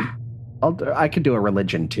occultism. I could do a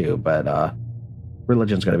religion too, but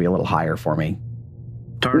religion's going to be a little higher for me.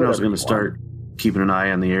 Tarnow's going to start keeping an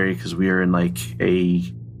eye on the area because we are in like a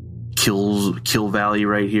kill valley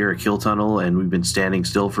right here, a kill tunnel, and we've been standing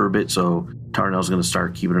still for a bit. So Tarnow's going to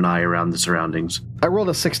start keeping an eye around the surroundings. I rolled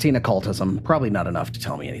a 16 occultism. Probably not enough to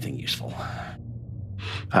tell me anything useful.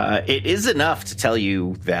 It is enough to tell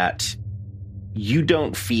you that you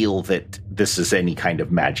don't feel that this is any kind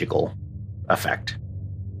of magical effect.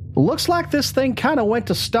 Looks like this thing kind of went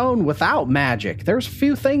to stone without magic. There's a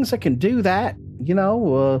few things that can do that. You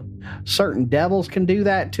know, certain devils can do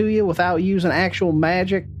that to you without using actual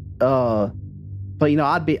magic. But you know,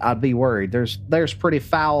 I'd be worried. There's pretty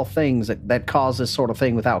foul things that cause this sort of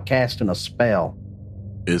thing without casting a spell.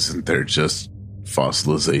 Isn't there just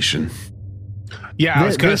fossilization? Yeah, I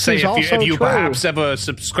was going to say, if you perhaps ever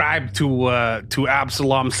subscribe to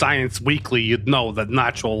Absalom Science Weekly, you'd know that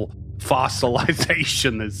natural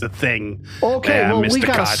fossilization is a thing. Okay, well, Mr. we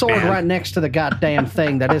got a sword Codman. right next to the goddamn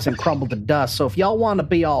thing that isn't crumbled to dust. So if y'all want to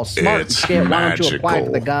be all smart and shit, why don't you apply it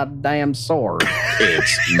to the goddamn sword?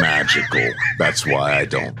 It's magical. That's why I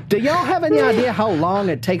don't. Do y'all have any idea how long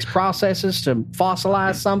it takes processes to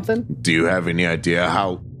fossilize something? Do you have any idea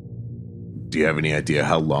how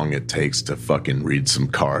long it takes to fucking read some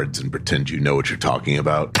cards and pretend you know what you're talking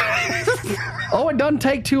about? Oh, it doesn't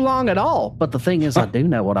take too long at all. But the thing is, I do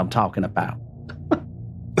know what I'm talking about.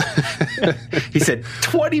 He said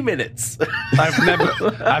 20 minutes. I've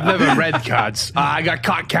never read cards. I got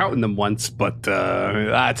caught counting them once, but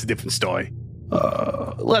that's a different story.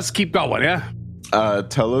 Let's keep going, yeah?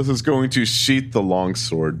 Telos is going to sheath the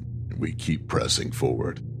longsword. We keep pressing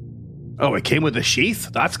forward. Oh, it came with a sheath?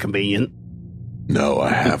 That's convenient. No,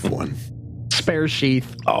 I have one. Spare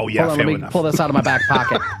sheath. Oh, yeah, Hold on, let me pull this out of my back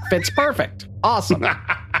pocket. Fits perfect. Awesome.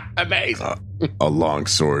 Amazing. A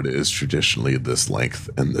longsword is traditionally this length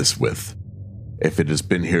and this width. If it has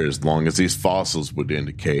been here as long as these fossils would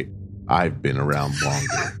indicate, I've been around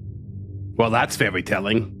longer. Well, that's very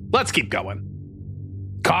telling. Let's keep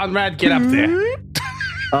going. Conrad, get up there.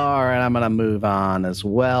 All right, I'm going to move on as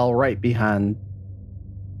well, right behind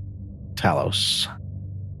Talos.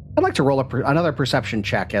 I'd like to roll another perception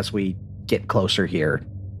check as we get closer here.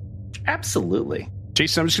 Absolutely.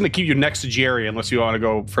 Jason, I'm just going to keep you next to Jerry unless you want to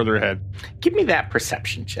go further ahead. Give me that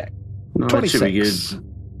perception check. No, 26. that should be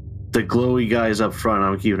good. The glowy guys up front,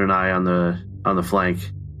 I'm keeping an eye on the flank.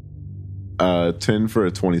 10 for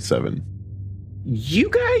a 27. You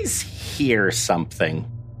guys hear something.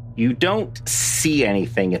 You don't see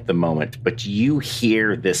anything at the moment, but you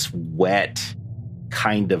hear this wet,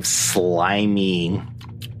 kind of slimy,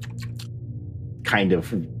 kind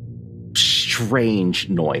of strange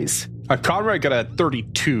noise. Conrad got a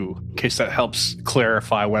 32, in case that helps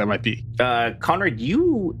clarify what it might be. Conrad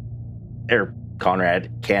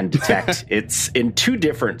can detect it's in two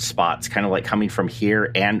different spots, kind of like coming from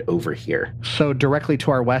here and over here. So directly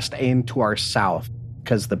to our west and to our south,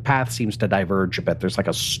 because the path seems to diverge a bit. There's like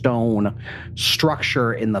a stone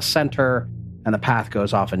structure in the center, and the path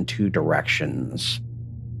goes off in two directions.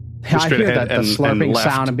 I hear that the slurping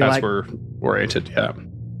sound and be like, we're oriented, yeah.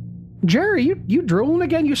 Jerry, you drooling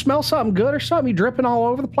again? You smell something good or something? You dripping all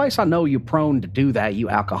over the place? I know you're prone to do that, you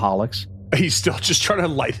alcoholics. He's still just trying to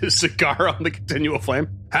light his cigar on the continual flame.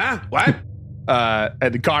 Huh? What?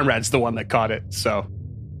 And Conrad's the one that caught it, so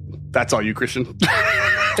that's all you, Christian.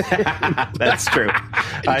 That's true.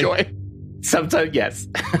 Enjoy. Sometimes, yes.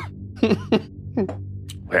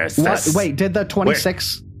 Where's this? Wait, did the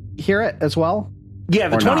 26 hear it as well? Yeah,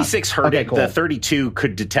 the 26 heard okay, it. cool. The 32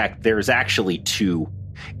 could detect there's actually two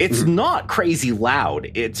It's not crazy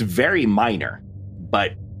loud. It's very minor,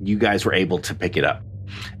 but you guys were able to pick it up.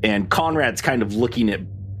 And Conrad's kind of looking at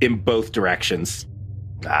in both directions.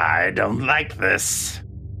 I don't like this.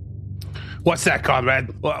 What's that,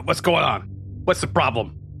 Conrad? What's going on? What's the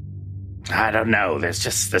problem? I don't know.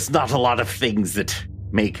 There's not a lot of things that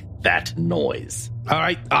make that noise. All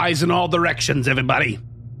right, eyes in all directions, everybody.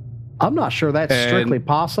 I'm not sure that's strictly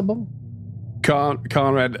possible.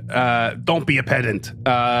 Conrad, don't be a pedant.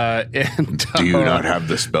 Do you not have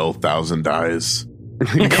the spell Thousand Eyes?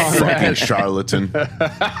 Fucking charlatan.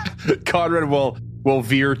 Conrad will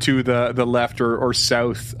veer to the left or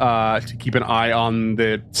south to keep an eye on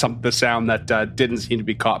the sound that didn't seem to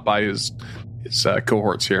be caught by his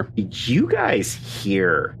cohorts here. You guys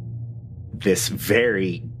hear this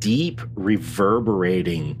very deep,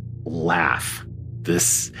 reverberating laugh.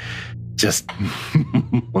 This just... and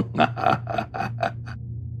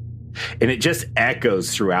it just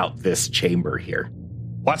echoes throughout this chamber here.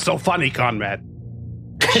 What's so funny, Conrad?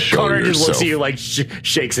 Conrad just looks at you like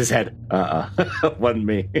shakes his head. Wasn't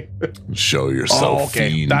me. Show yourself,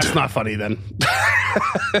 fiend. That's not funny then.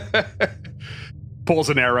 Pulls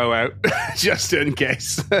an arrow out just in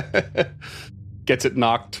case. Gets it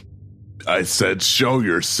knocked. I said, show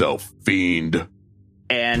yourself, fiend.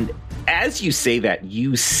 And as you say that,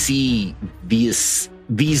 you see these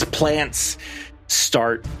plants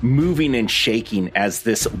start moving and shaking as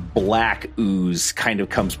this black ooze kind of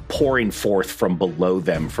comes pouring forth from below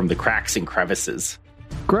them, from the cracks and crevices.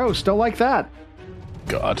 Gross, don't like that.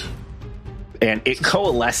 God. And it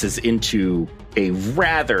coalesces into a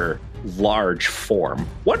rather large form.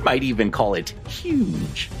 One might even call it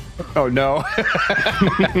huge. Oh, no.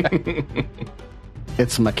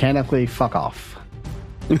 It's mechanically fuck off.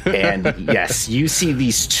 And yes, you see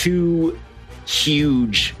these two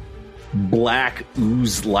huge black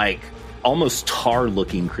ooze-like, almost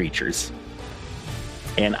tar-looking creatures.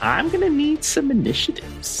 And I'm going to need some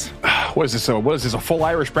initiatives. What is this? What is this, a full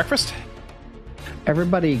Irish breakfast?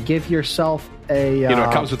 Everybody give yourself a...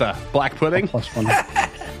 it comes with a black pudding? +1.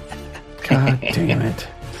 God damn it.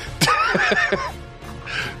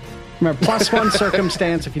 Remember, +1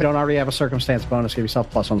 circumstance. If you don't already have a circumstance bonus, give yourself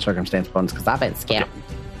 +1 circumstance bonus, because I've been scouting.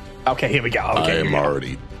 Okay, here we go. Okay, I am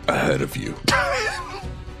already ahead of you.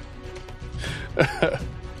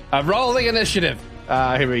 I'm rolling initiative.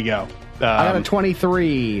 Here we go. I got a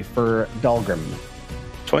 23 for Dahlgrim.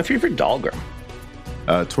 23 for Dahlgrim.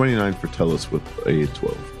 29 for Tellus with a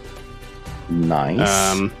 12.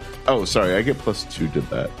 Nice. Oh, sorry. I get +2 to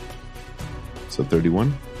that. So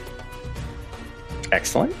 31.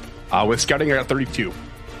 Excellent. With scouting, I got 32.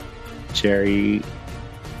 Jerry...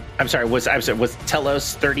 I'm sorry, was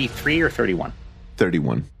Telos 33 or 31?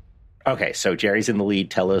 31. Okay, so Jerry's in the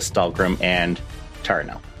lead, Telos, Dahlgrim, and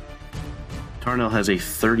Tarnell. Tarnell has a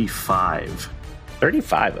 35.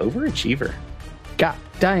 35, overachiever. God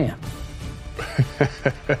damn.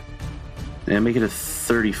 And make it a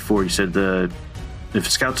 34. You said if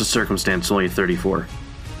Scout's a circumstance, it's only a 34.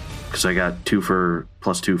 Because I got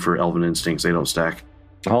 +2 for Elven Instincts. They don't stack.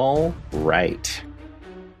 All right.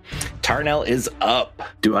 Tarnell is up.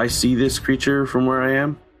 Do I see this creature from where I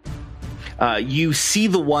am? You see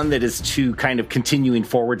the one that is kind of continuing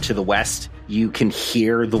forward to the west. You can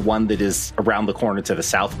hear the one that is around the corner to the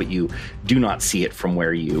south, but you do not see it from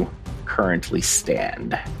where you currently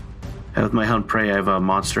stand. With my Hunt Prey, I have a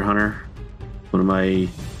Monster Hunter. What am I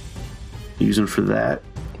using for that?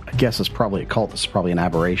 I guess it's probably a cult. It's probably an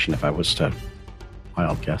aberration if I was to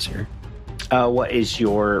wild guess here. What is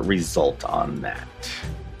your result on that?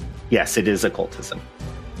 Yes, it is occultism.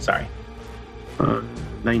 Sorry.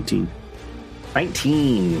 19.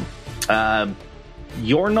 19.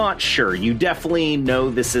 You're not sure. You definitely know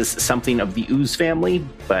this is something of the ooze family,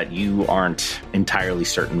 but you aren't entirely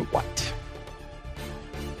certain what.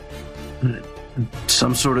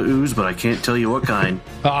 Some sort of ooze, but I can't tell you what kind.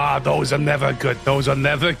 Those are never good. Those are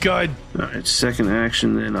never good. All right, second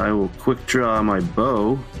action, then I will quick draw my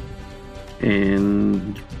bow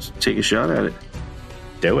and take a shot at it.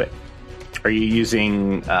 Do it. Are you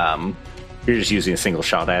using... you're just using a single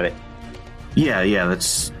shot at it? Yeah,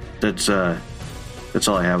 that's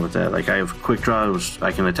all I have with that. Like, I have quick draw,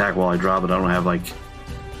 I can attack while I draw, but I don't have, like...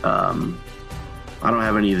 I don't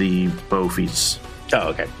have any of the bow feats. Oh,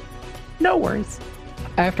 okay. No worries.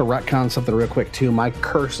 I have to retcon something real quick, too. My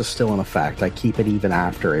curse is still in effect. I keep it even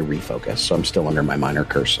after a refocus, so I'm still under my minor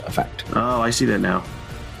curse effect. Oh, I see that now.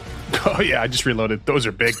 Oh, yeah, I just reloaded. Those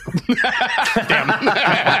are big. Damn. God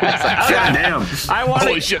damn. I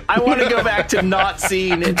want to go back to not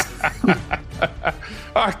seeing it.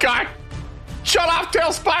 Oh, God. Shut off,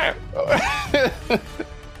 Tailspire.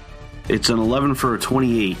 It's an 11 for a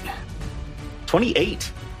 28.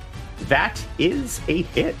 28. That is a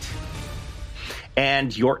hit.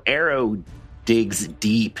 And your arrow digs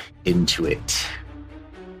deep into it,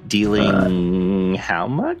 dealing how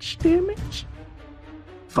much damage?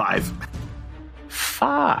 5.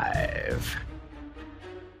 5.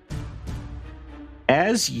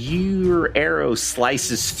 As your arrow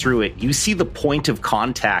slices through it, you see the point of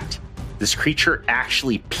contact. This creature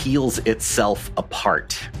actually peels itself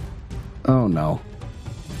apart. Oh no.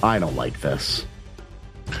 I don't like this.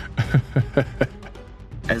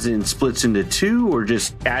 As in splits into 2 or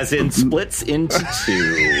just... As in splits into 2.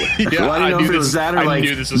 Yeah, well, I didn't know if it was that or like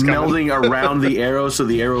melding around the arrow so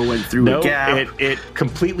the arrow went through a gap. It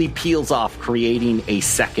completely peels off, creating a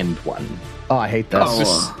second one. Oh, I hate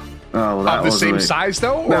this. Well, that the same size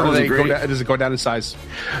though, or does it go down in size?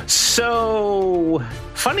 So,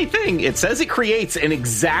 funny thing, it says it creates an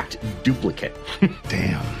exact duplicate.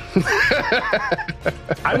 Damn.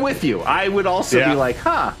 I'm with you. I would also be like,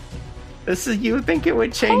 this is, you would think it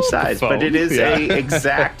would change size, but it is a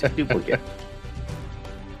exact duplicate.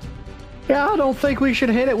 Yeah, I don't think we should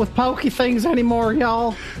hit it with pokey things anymore,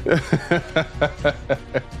 y'all.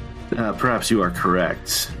 Perhaps you are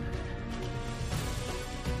correct.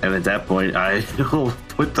 And at that point, I will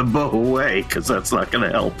put the bow away, because that's not going to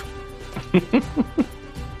help.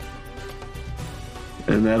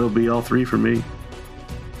 And that'll be all 3 for me.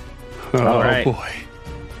 All right. Boy.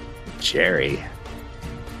 Jerry.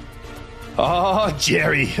 Oh,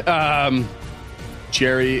 Jerry.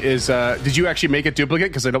 Jerry is... did you actually make a duplicate?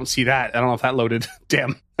 Because I don't see that. I don't know if that loaded.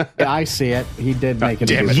 Damn. Yeah, I see it. He did make it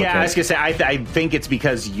a duplicate. Yeah, I was going to say, I think it's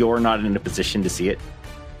because you're not in a position to see it.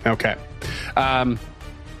 Okay.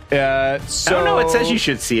 So, oh, no, it says you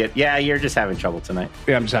should see it. Yeah, you're just having trouble tonight.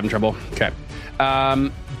 Yeah, I'm just having trouble. Okay.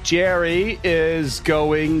 Jerry is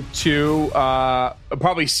going to,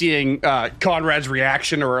 probably seeing Conrad's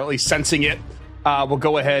reaction, or at least sensing it, will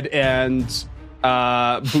go ahead and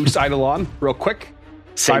boost Eidolon real quick.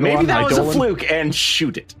 Say maybe that was a fluke and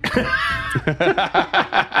shoot it.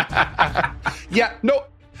 Yeah, no.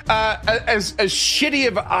 As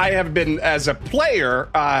shitty as I have been as a player,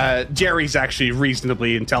 Jerry's actually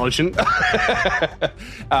reasonably intelligent.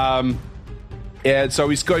 And so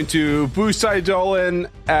he's going to boost Eidolon,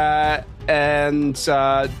 and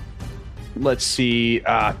let's see.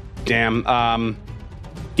 Boost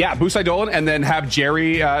Eidolon, and then have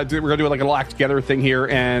Jerry. We're going to do like a little act together thing here,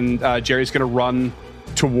 and Jerry's going to run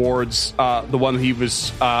towards the one he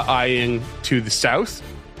was eyeing to the south.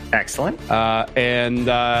 Excellent.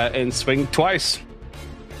 And swing twice.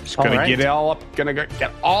 Just gonna get all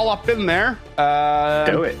up in there.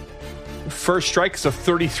 Do it. First strike is a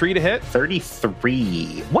 33 to hit.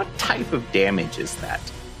 33. What type of damage is that?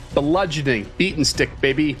 Bludgeoning, beaten stick,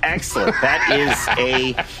 baby. Excellent. That is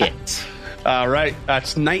a hit. All right,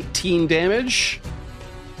 that's 19 damage.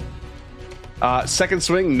 Second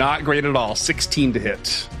swing, not great at all. 16 to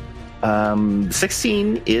hit.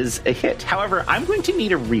 16 is a hit. However, I'm going to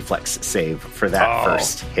need a reflex save for that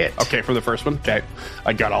first hit. Okay, for the first one. Okay,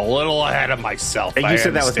 I got a little ahead of myself. You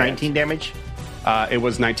said that was 19 damage? It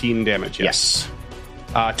was 19 damage, yes.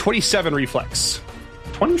 27 reflex.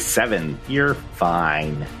 27. You're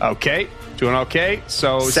fine. Okay, doing okay.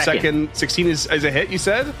 So second 16 is a hit, you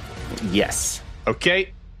said? Yes.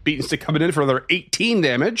 Okay, beaten stick coming in for another 18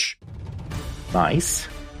 damage. Nice.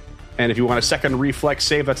 And if you want a second reflex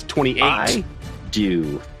save, that's 28. I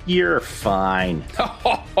do. You're fine.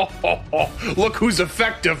 Look who's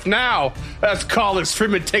effective now. That's Collis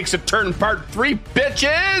Freeman Takes a Turn Part 3,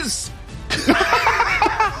 bitches!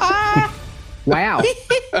 Wow.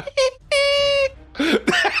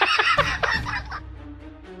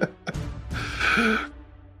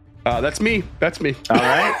 That's me. All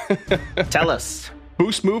right. Tell us.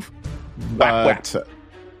 Boost move.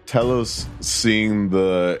 Telos, seeing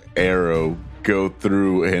the arrow go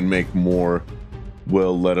through and make more,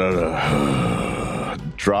 will let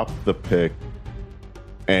it drop the pick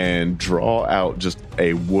and draw out just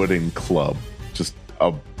a wooden club, just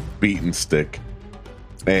a beaten stick,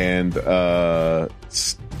 and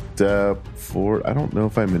step forward. I don't know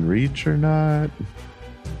if I'm in reach or not.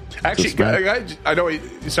 Actually, I know.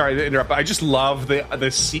 Sorry to interrupt, but I just love the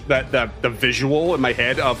visual in my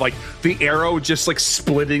head of like the arrow just like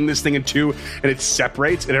splitting this thing in two, and it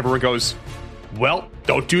separates, and everyone goes, "Well,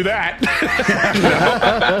 don't do that."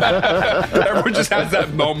 Everyone just has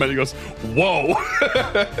that moment. He goes, "Whoa!"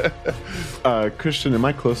 Christian, am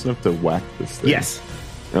I close enough to whack this thing? Yes,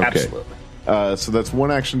 okay. Absolutely. So that's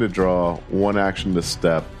one action to draw, one action to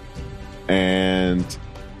step, and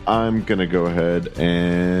I'm going to go ahead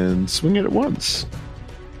and swing it at once.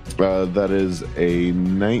 That is a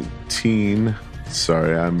 19.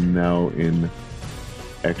 Sorry, I'm now in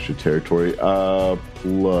extra territory.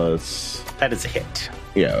 Plus... That is a hit.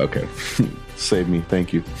 Yeah, okay. Save me,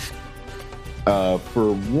 thank you.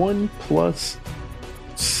 For 1 plus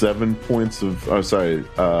 7 points of... Oh, sorry.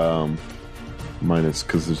 Minus,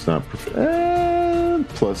 because it's not...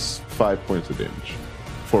 plus 5 points of damage.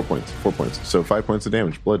 4 points. So 5 points of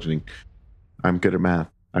damage, bludgeoning. I'm good at math,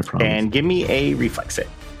 I promise. And give me a reflex save.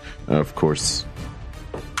 Of course.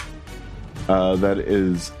 That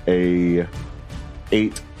is a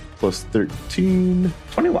 8 plus 13.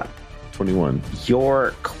 21.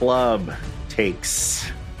 Your club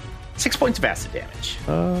takes 6 points of acid damage.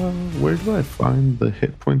 Where do I find the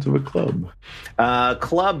hit points of a club?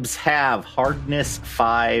 Clubs have hardness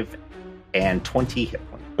 5 and 20 hit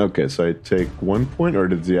points. Okay, so I take 1 point, or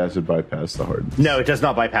does the acid bypass the hardness? No, it does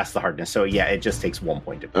not bypass the hardness. So yeah, it just takes 1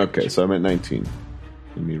 point of damage. Okay, so I'm at 19.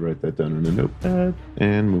 Let me write that down in a notepad.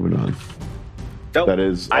 And moving on. Nope. That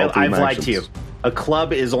is I've lied to you. A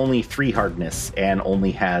club is only 3 hardness and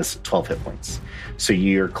only has 12 hit points. So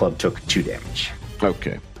your club took 2 damage.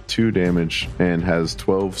 Okay. 2 damage and has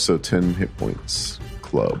 12, so 10 hit points.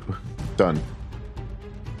 Club. Done.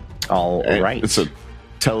 All right. So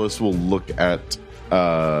Tellus will look at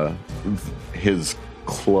his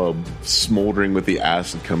club smoldering with the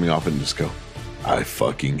acid coming off and just go, I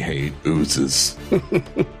fucking hate oozes.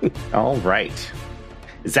 All right.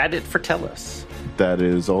 Is that it for Tellus? That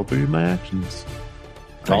is all 3 of my actions.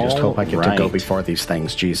 I just hope I get to go before these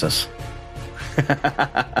things, Jesus.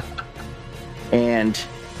 And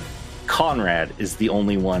Conrad is the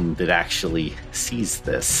only one that actually sees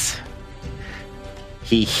this.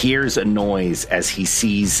 He hears a noise as he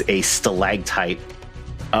sees a stalactite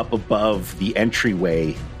up above the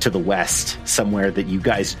entryway to the west, somewhere that you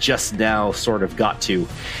guys just now sort of got to.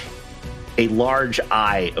 A large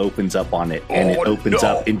eye opens up on it, and it opens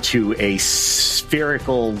up into a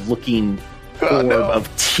spherical-looking orb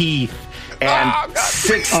of teeth, and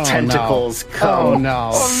 6 tentacles come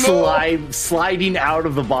sliding out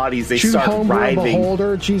of the bodies. They start writhing.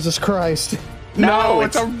 Beholder, Jesus Christ. No,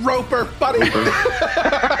 it's a roper, buddy.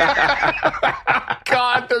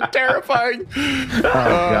 God, they're terrifying. Oh,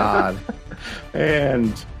 God.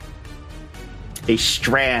 And a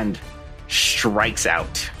strand strikes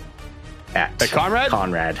out at Conrad?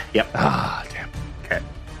 Conrad. Yep. Ah, damn. Okay.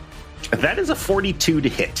 That is a 42 to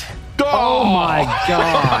hit. Oh my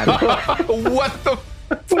God. What the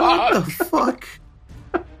fuck? What the fuck?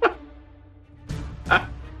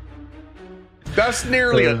 That's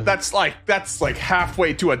nearly that's like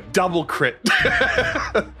halfway to a double crit.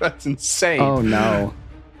 That's insane. Oh no.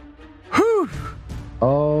 Whew.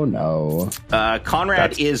 Oh no.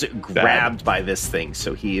 Conrad is grabbed by this thing,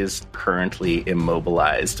 so he is currently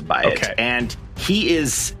immobilized by it. And he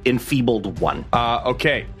is enfeebled 1.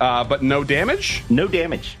 Okay. But no damage? No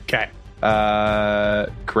damage. Okay.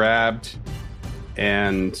 Grabbed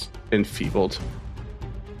and enfeebled.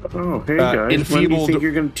 Oh, hey guys, when do you think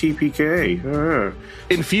you're going to TPK?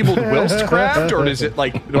 Enfeebled whilst grabbed, or is it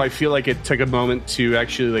like, do I feel like it took a moment to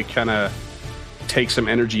actually like kind of take some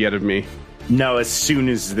energy out of me? No, as soon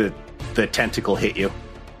as the tentacle hit you.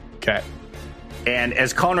 Okay. And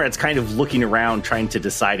as Conrad's kind of looking around, trying to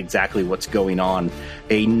decide exactly what's going on,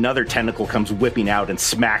 another tentacle comes whipping out and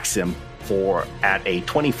smacks him at a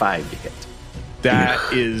 25 to hit.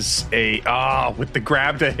 That is with the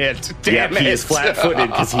grab to hit. Damn it. He is flat-footed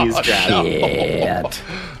because he is grabbed.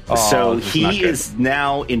 So he is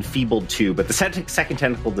now enfeebled 2, but the second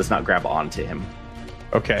tentacle does not grab onto him.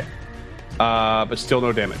 Okay. But still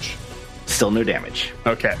no damage. Still no damage.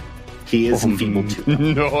 Okay. He is enfeebled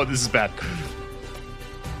 2. No, this is bad.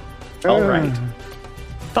 All right.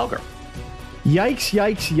 Felger.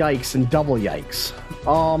 Yikes, and double yikes.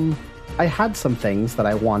 I had some things that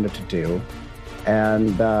I wanted to do,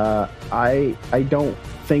 and I don't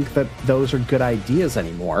think that those are good ideas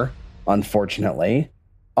anymore, unfortunately.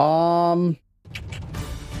 I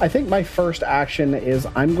think my first action is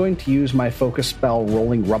I'm going to use my focus spell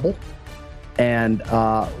Rolling Rubble and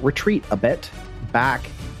retreat a bit back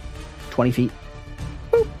 20 feet.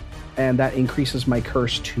 Boop. And that increases my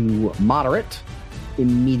curse to moderate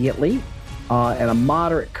immediately. And a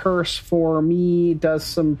moderate curse for me does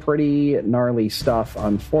some pretty gnarly stuff,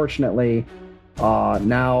 unfortunately.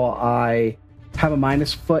 Now I have a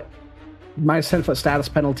minus 10 foot status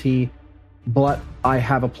penalty, but I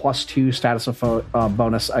have a +2 status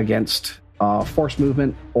bonus against force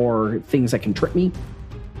movement or things that can trip me,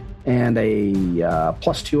 and a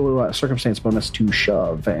 +2 circumstance bonus to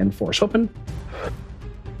shove and force open.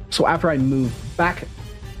 So after I move back,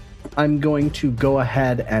 I'm going to go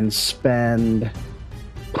ahead and spend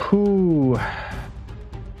 2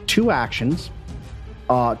 actions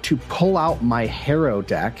to pull out my Harrow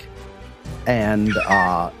deck and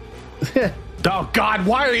oh God,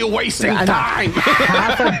 why are you wasting time?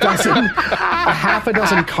 half a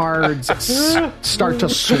dozen cards start to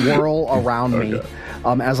swirl around me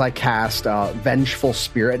as I cast Vengeful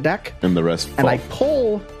Spirit deck. And the rest fall. And I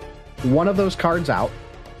pull one of those cards out,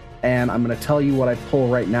 and I'm going to tell you what I pull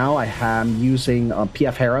right now. I am using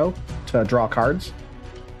PF Harrow to draw cards.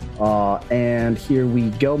 And here we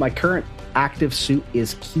go. My current active suit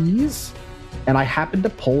is Keys, and I happen to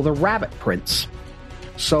pull the Rabbit Prince.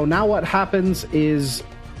 So now what happens is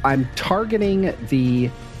I'm targeting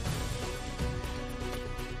the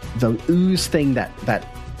ooze thing that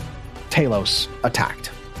Talos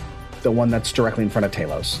attacked. The one that's directly in front of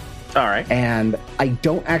Talos. All right. And I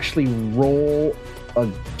don't actually roll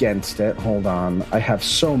against it. Hold on. I have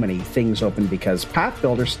so many things open because Path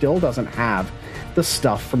Builder still doesn't have the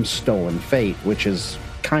stuff from Stolen Fate, which is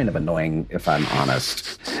kind of annoying if I'm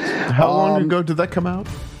honest. How long ago did that come out?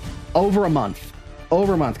 Over a month,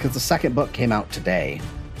 because the second book came out today.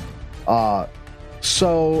 All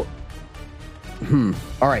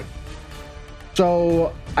right.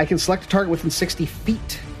 So I can select a target within 60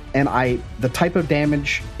 feet, and the type of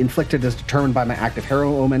damage inflicted is determined by my active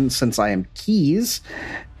Harrow Omen. Since I am Keys,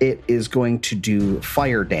 it is going to do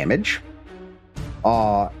fire damage.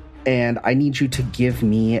 And I need you to give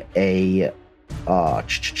me a hold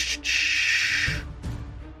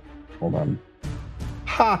on.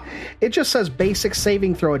 It just says basic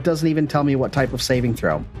saving throw. It doesn't even tell me what type of saving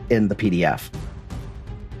throw in the PDF.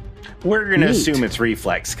 We're going to assume it's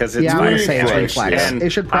reflex because it's I'm going to say it's reflex. And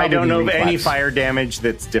it should probably I don't know of reflex. any fire damage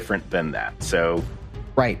that's different than that. So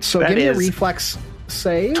right. So give me a reflex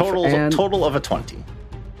save. Total of a 20.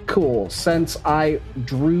 Cool. Since I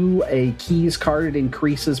drew a Keys card, it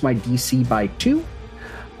increases my DC by 2.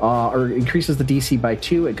 Or increases the DC by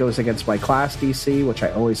 2. It goes against my class DC, which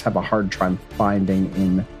I always have a hard time finding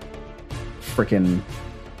in frickin'...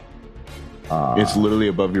 it's literally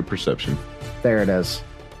above your perception. There it is.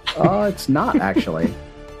 It's not actually,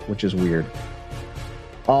 which is weird.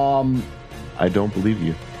 I don't believe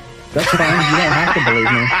you. That's fine. You don't have to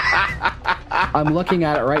believe me. I'm looking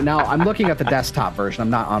at it right now. I'm looking at the desktop version. I'm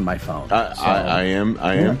not on my phone. I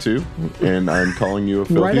am too, and I'm calling you a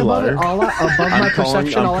filthy right above liar. It, above my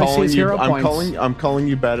perception, all I see is 0 points. I'm calling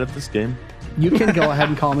you bad at this game. You can go ahead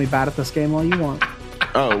and call me bad at this game all you want.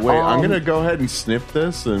 Oh wait, I'm gonna go ahead and snip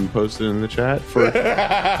this and post it in the chat for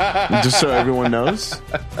just so everyone knows.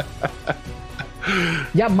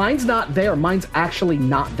 Yeah, mine's not there. Mine's actually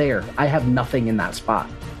not there. I have nothing in that spot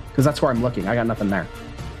because that's where I'm looking. I got nothing there.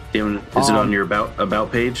 Is it on your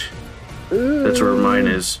about page? That's where mine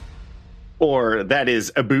is. Or that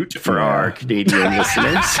is a boot for our Canadian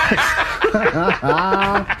listeners.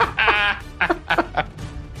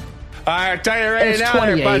 I tell you right now,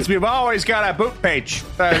 there, Buzz, we've always got a boot page.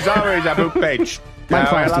 There's always a boot page. My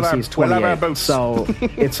class DC is 28, so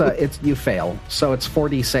it's you fail. So it's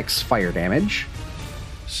 4d6 fire damage.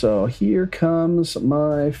 So here comes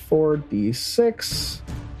my 4d6.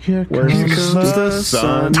 Here comes the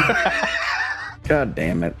sun. God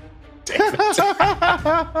damn it.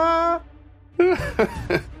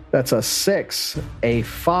 That's a 6, a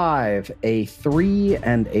 5, a 3,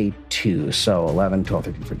 and a 2. So 11, 12,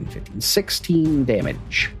 13, 14, 15, 16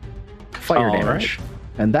 damage. Fire damage. Right.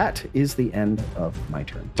 And that is the end of my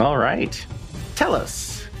turn. All right. Tell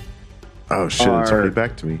us. Oh, shit. It's already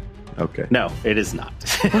back to me. Okay. No, it is not.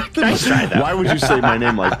 Nice try, though. Why would you say my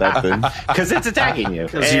name like that, then? Because it's attacking you.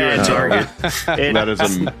 Because you're a target. That is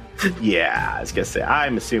a... Yeah, I was going to say,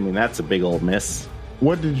 I'm assuming that's a big old miss.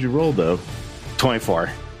 What did you roll, though? 24.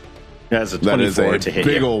 That's a 24 to hit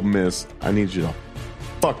you. Big old miss. I need you to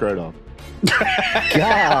fuck right off.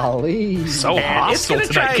 Golly. So hostile it's gonna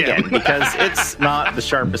try again because it's not the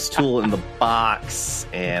sharpest tool in the box,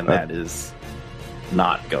 and that is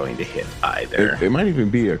not going to hit either. It might even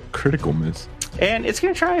be a critical miss. And it's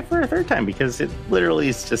going to try for a third time because it literally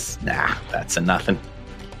is just, that's a nothing.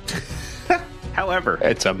 However,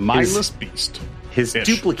 it's a mindless beast. His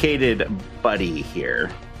duplicated buddy here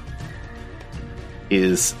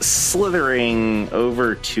is slithering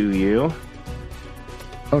over to you.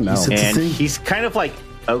 Oh no! And he's kind of like,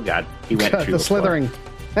 oh god, he went through the slithering.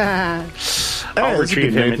 I'll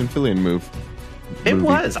retrieve him. Nathan Fillion move. It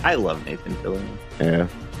was. I love Nathan Fillion. Yeah,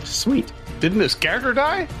 sweet. Didn't his character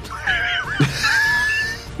die?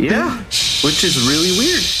 Yeah, which is really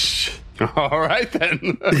weird. All right then.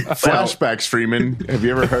 Flashbacks, Freeman. Have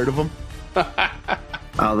you ever heard of them?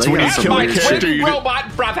 It's when you kill a character,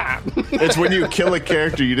 robot brother. It's when you kill a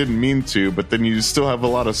character you didn't mean to, but then you still have a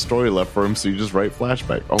lot of story left for him, so you just write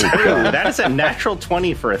flashback. Oh, God. That is a natural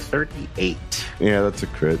 20 for a 38. Yeah, that's a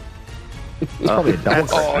crit. It's probably a double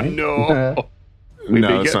crit. Oh, right? no.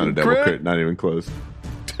 No, it's not a double crit. Not even close.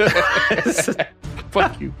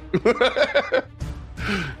 Fuck you.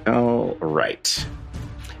 All right.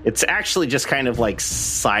 It's actually just kind of like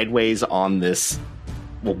sideways on this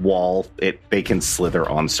wall. They can slither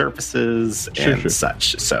on surfaces and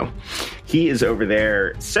such. So he is over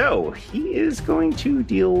there. So he is going to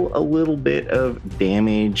deal a little bit of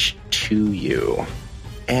damage to you.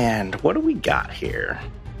 And what do we got here?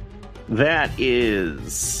 That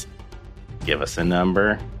is, give us a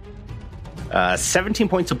number. 17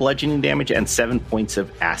 points of bludgeoning damage and 7 points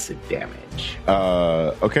of acid damage.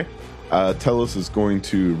 Okay. Telos is going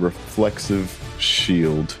to reflexive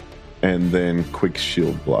shield and then quick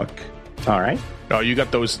shield block. All right. Oh, you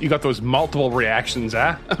got those multiple reactions,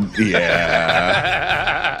 huh?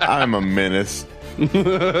 Yeah. I'm a menace.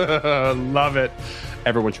 Love it.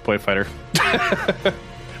 Everyone should play fighter.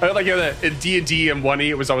 I like in D&D and 1E,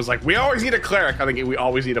 it was always like, we always need a cleric. I think we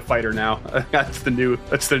always need a fighter now. That's the new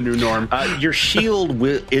norm. Your shield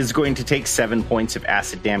is going to take 7 points of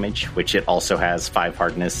acid damage, which it also has 5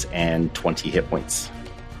 hardness and 20 hit points.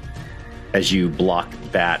 As you block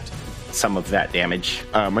some of that damage.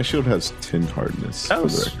 My shield has 10 hardness.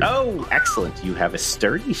 Oh, excellent. You have a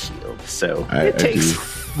sturdy shield, so it takes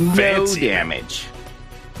no damage.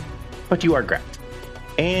 But you are grabbed.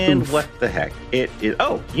 And what the heck? It is.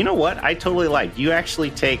 Oh, you know what? I totally lied. You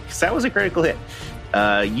actually take, because that was a critical hit.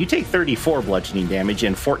 You take 34 bludgeoning damage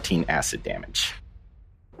and 14 acid damage.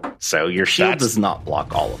 So your shield does not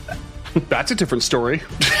block all of that. That's a different story.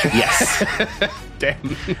 Yes.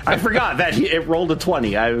 Damn. I forgot that it rolled a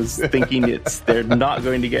 20. I was thinking they're not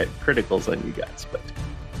going to get criticals on you guys, but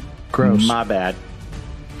gross. My bad.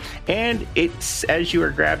 And it's, as you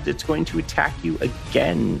are grabbed, it's going to attack you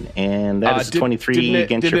again. And that is 23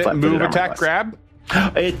 against your flat-footed move, armor attack, class.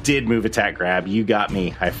 grab? It did move, attack, grab. You got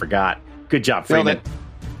me. I forgot. Good job, Freeman.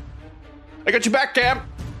 I got you back, Cam.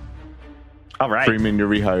 All right. Freeman, you're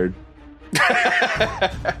rehired.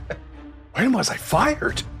 When was I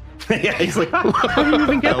fired? Yeah, he's like, how do you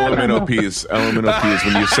even get Elemental P's when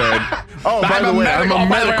you said, oh, by the way, I'm a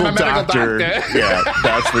medical doctor. Yeah,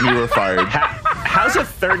 that's when you were fired. How's a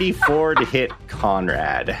 34 to hit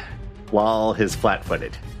Conrad while he's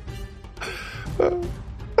flat-footed?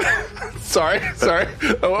 Sorry.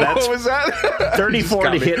 What was that?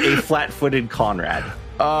 34 to hit a flat-footed Conrad.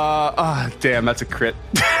 Damn, that's a crit.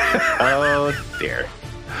 Oh, dear.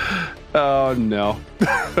 Oh, no.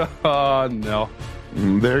 Oh, no.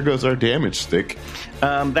 There goes our damage stick.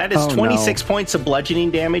 That is 26 points of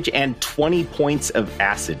bludgeoning damage and 20 points of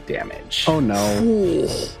acid damage. Oh, no.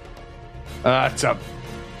 That's a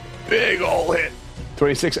big ol' hit.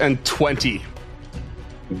 26 and 20.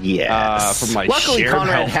 Yes. From my Luckily,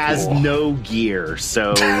 Conrad has no gear,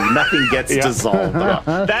 so nothing gets dissolved.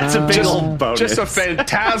 That's a big old bonus. Just a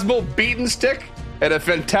phantasmal beaten stick and a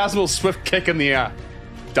phantasmal swift kick in the air. ...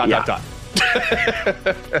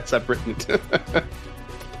 That's I've written it.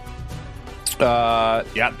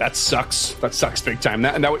 Yeah, that sucks. That sucks big time.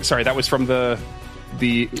 That was from the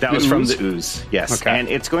ooze. Yes. Okay. And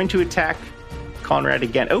it's going to attack Conrad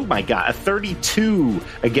again. Oh my god, a 32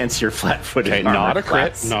 against your flat-footed armor. Not a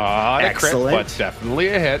crit. Class. Not Excellent. a crit, but definitely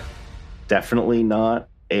a hit. Definitely not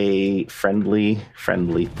a friendly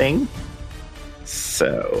thing.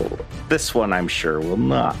 So this one, I'm sure, will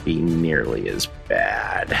not be nearly as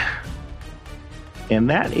bad. And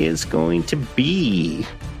that is going to be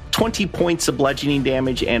 20 points of bludgeoning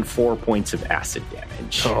damage and 4 points of acid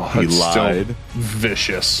damage. Oh, he lied.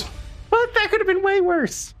 Vicious. But that could have been way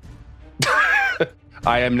worse.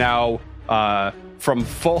 I am now from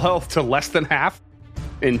full health to less than half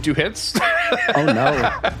in 2 hits. Oh,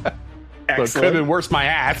 no. So it could have been worse my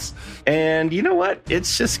ass. And you know what?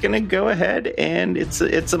 It's just going to go ahead and it's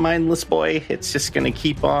a mindless boy. It's just going to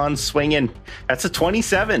keep on swinging. That's a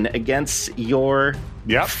 27 against your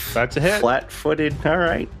that's a hit. Flat-footed. All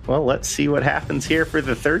right. Well, let's see what happens here for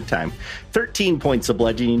the third time. 13 points of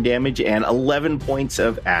bludgeoning damage and 11 points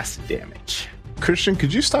of acid damage. Christian,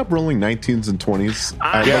 could you stop rolling 19s and 20s?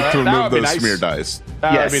 I'd like to remove those smear dice.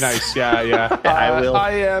 That would be nice. Yeah. I will.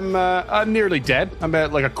 I am I'm nearly dead. I'm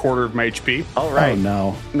at like a quarter of my HP. All right. Oh,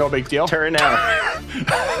 no. No big deal. Turn out.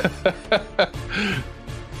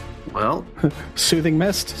 Well, Soothing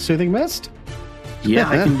mist. yeah,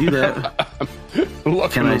 I can do that.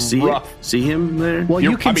 Can I see him there? Well,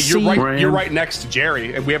 you're right next to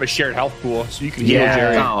Jerry, and we have a shared health pool, so you can heal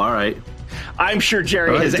Jerry. Oh, all right. I'm sure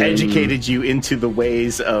Jerry has educated you into the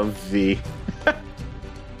ways of the...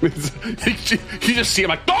 You just see him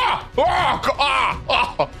like, that's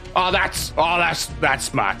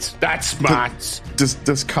smart. That's smart.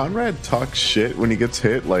 Does Conrad talk shit when he gets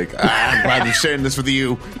hit? Like, I'm glad he's sharing this with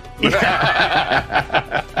you.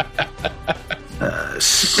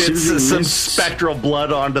 Spits some spectral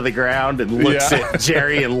blood onto the ground and looks at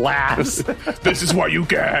Jerry and laughs. This is what you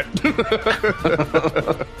get.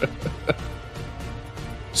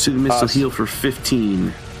 Soothing Mist will heal for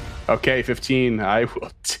 15. Okay, 15. I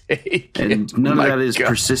will take and none of that is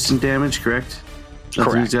persistent damage, correct?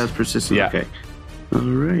 Correct. That's persistent? Yeah. Okay. All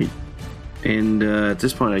right. And at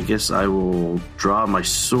this point, I guess I will draw my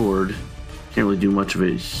sword. Can't really do much of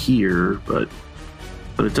it here, but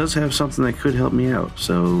it does have something that could help me out.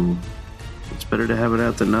 So it's better to have it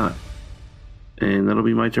out than not. And that'll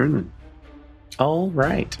be my turn then. All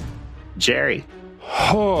right. Jerry.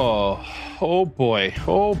 Oh boy.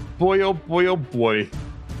 Oh boy.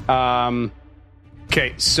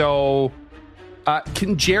 Okay, so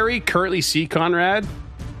can Jerry currently see Conrad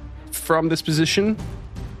from this position?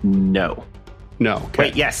 No. Okay.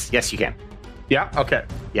 Wait, yes, you can. Yeah, okay.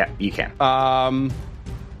 Yeah, you can.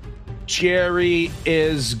 Jerry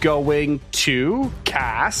is going to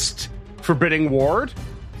cast Forbidding Ward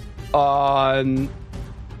on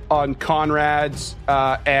Conrad's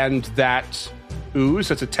and that ooze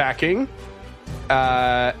that's attacking.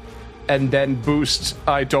 And then boost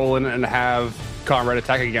Eidolon and have Conrad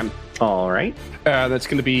attack again. All right. That's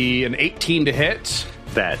going to be an 18 to hit.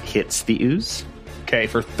 That hits the ooze. Okay,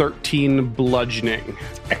 for 13 bludgeoning.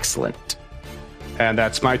 Excellent. And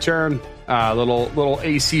that's my turn. Little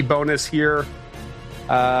AC bonus here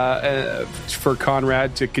for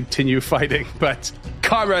Conrad to continue fighting. But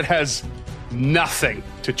Conrad has nothing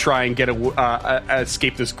to try and get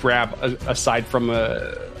escape this grab aside from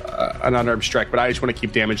an unarmed strike, but I just want to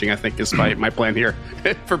keep damaging, I think, is my plan here,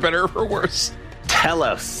 for better or for worse.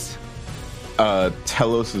 Telos.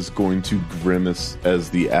 Telos is going to grimace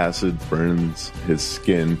as the acid burns his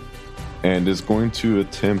skin and is going to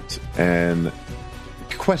attempt an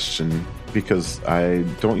question, because I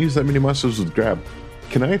don't use that many monsters with grab.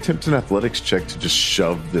 Can I attempt an athletics check to just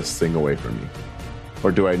shove this thing away from me?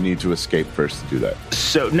 Or do I need to escape first to do that?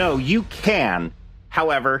 So, no, you can.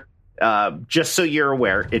 However... just so you're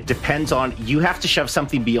aware, it depends on, you have to shove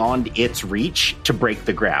something beyond its reach to break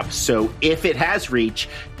the grab. So if it has reach,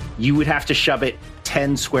 you would have to shove it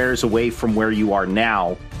 10 squares away from where you are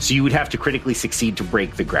now. So you would have to critically succeed to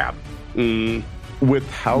break the grab. With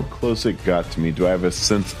how close it got to me, do I have a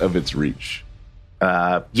sense of its reach?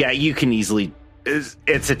 Yeah, you can easily, it's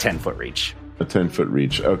a 10-foot reach. A 10-foot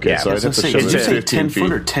reach. Okay, yeah, so I'd have to shove it 15 feet. 10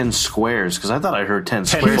 foot or 10 squares? Because I thought I heard 10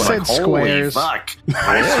 squares. He said squares. Fuck.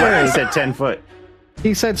 I said 10 foot.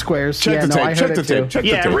 He said squares. Check the tape. I heard it too.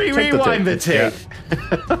 Rewind the tape.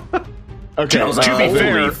 Okay.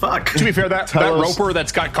 To be fair, that roper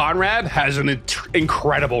that's got Conrad has an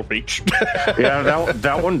incredible reach. Yeah,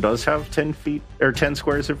 that one does have 10 feet or 10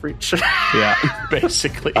 squares of reach. Yeah,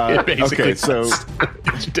 basically. Okay, so it's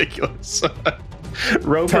ridiculous.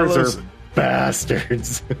 Ropers are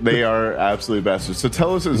bastards. They are absolutely bastards. So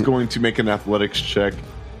Telos is going to make an athletics check.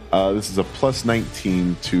 This is a plus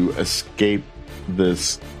 19 to escape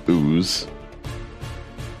this ooze.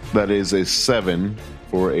 That is a 7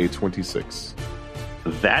 for a 26.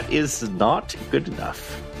 That is not good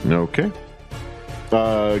enough. Okay.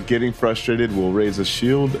 Getting frustrated, we'll raise a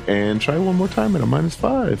shield and try one more time at a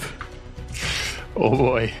 -5. Oh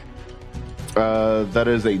boy. That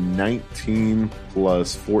is a 19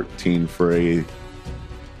 plus 14 for a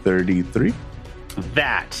 33.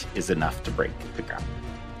 That is enough to break the ground.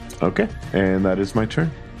 Okay, and that is my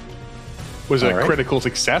turn. Was it a critical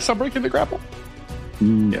success on breaking the grapple?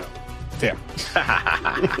 No. Damn.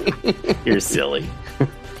 You're silly.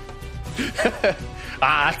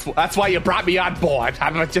 That's why you brought me on board.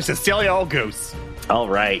 I'm just a silly old goose. All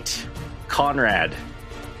right. Conrad,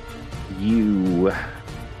 you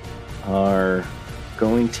are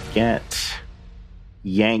going to get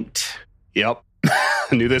yanked. Yep. I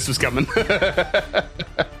knew this was coming.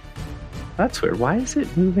 That's weird. Why is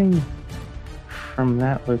it moving from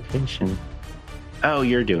that location? Oh,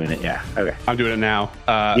 you're doing it. Yeah. Okay. I'm doing it now.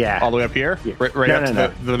 Yeah. All the way up here? Yeah. Right up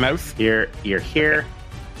to the mouth? You're here.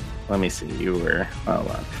 Let me see. You were... Hold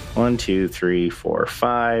on. 1, 2, 3, 4,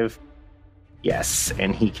 5. Yes.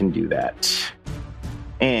 And he can do that.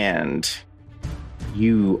 And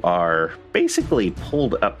you are basically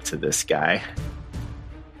pulled up to this guy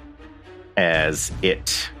as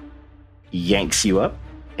it yanks you up.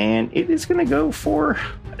 And it is going to go for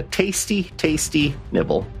a tasty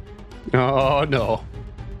nibble. Oh, no.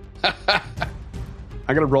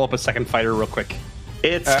 I'm gonna roll up a second fighter real quick.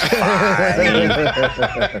 It's fine.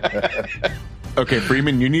 Okay,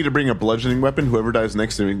 Freeman, you need to bring a bludgeoning weapon. Whoever dies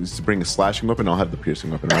next to me needs to bring a slashing weapon. I'll have the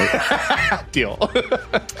piercing weapon, right? Deal.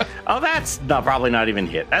 Oh, that's probably not even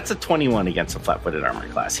hit. That's a 21 against a flat-footed armor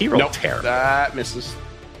class. He rolled terrible. That misses.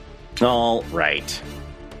 All right.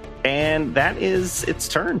 And that is its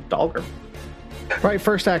turn, Dahlgrim. Right,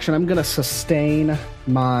 first action, I'm going to sustain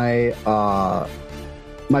my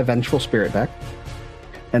my Vengeful Spirit deck.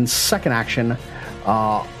 And second action,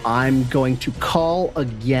 I'm going to call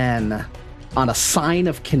again on a sign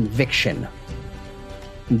of conviction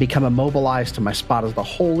and become immobilized to my spot as the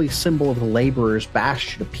holy symbol of the laborer's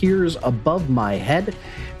bastion appears above my head,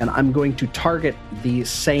 and I'm going to target the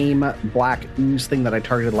same black ooze thing that I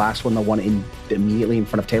targeted last one, the one immediately in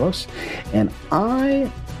front of Talos. And I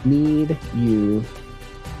need you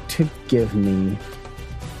to give me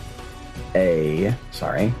a...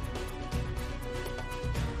 Sorry.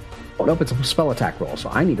 Oh, nope, it's a spell attack roll, so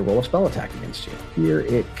I need to roll a spell attack against you. Here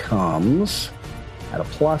it comes at a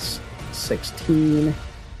plus 16.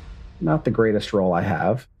 Not the greatest roll I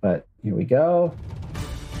have, but here we go.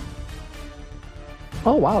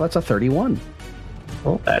 Oh, wow, that's a 31.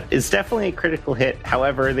 Well, that is definitely a critical hit.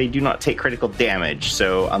 However, they do not take critical damage,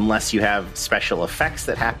 so unless you have special effects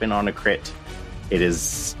that happen on a crit, it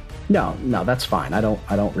is... No, that's fine. I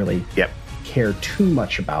don't really... Yep. care too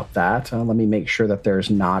much about that. Let me make sure that there's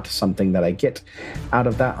not something that I get out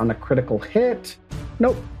of that on a critical hit.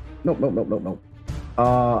 Nope.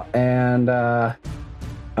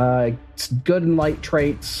 It's good and light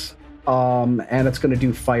traits, and it's going to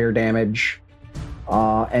do fire damage,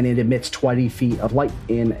 and it emits 20 feet of light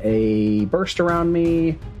in a burst around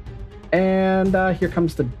me, and here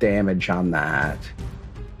comes the damage on that.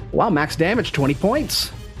 Wow, max damage, 20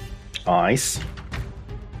 points. Nice.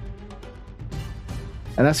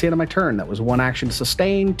 And that's the end of my turn. That was one action to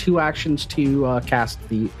sustain, 2 actions to cast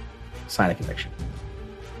the Sign of Conviction.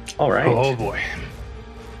 All right. Oh, boy.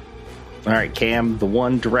 All right, Cam, the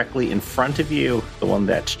one directly in front of you, the one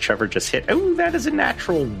that Trevor just hit. Oh, that is a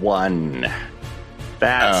natural 1.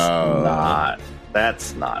 That's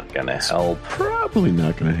not going to help. Probably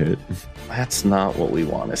not going to hit. That's not what we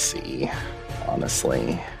want to see,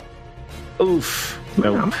 honestly. Oof.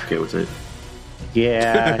 Nope. I'm okay with it.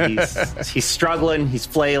 Yeah, he's struggling, he's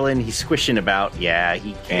flailing, he's squishing about. Yeah,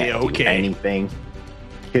 he can't do anything.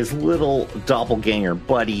 His little doppelganger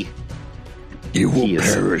buddy. You will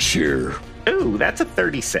perish here. Ooh, that's a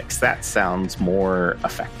 36. That sounds more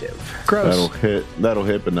effective. Gross. That'll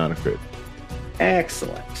hit, but not a crit.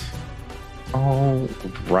 Excellent. All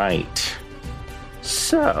right.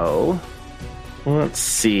 So, let's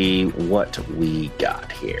see what we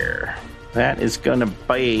got here. That is going to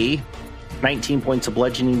be 19 points of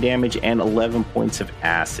bludgeoning damage and 11 points of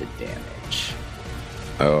acid damage.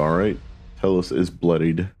 All right. Telos is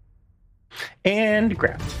bloodied. And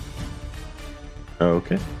grabbed.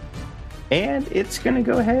 Okay. And it's going to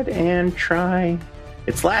go ahead and try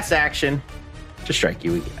its last action to strike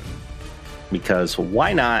you again. Because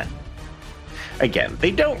why not? Again,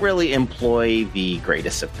 they don't really employ the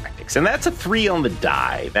greatest of tactics. And that's a 3 on the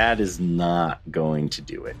die. That is not going to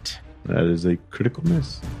do it. That is a critical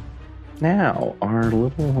miss. Now, our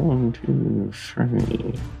little 1, 2,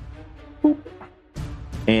 3. Boop.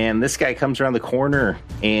 And this guy comes around the corner,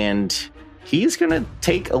 and he's going to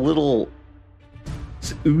take a little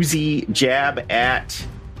oozy jab at...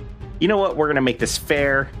 You know what? We're going to make this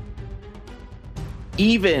fair.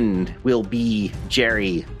 Even will be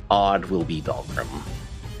Jerry. Odd will be Dahlgrim.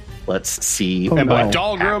 Let's see. And by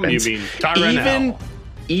Dahlgrim, you mean Tyrannel.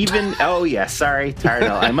 Oh, yes, sorry,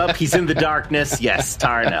 Tyrannel. I'm up, he's in the darkness. Yes,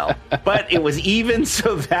 Tyrannel. But it was even,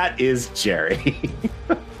 so that is Jerry.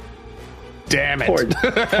 Damn it.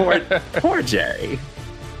 Poor Jerry.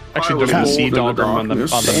 Actually, don't even see Dahlgrim on the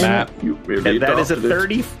map. And that is a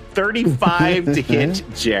 35 to hit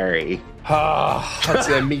Jerry. That's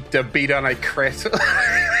a meet the beat on a crit.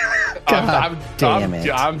 God damn it.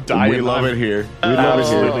 I'm dying. We love it here.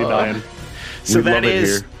 Absolutely dying. So that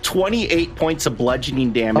is 28 points of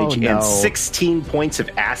bludgeoning damage and 16 points of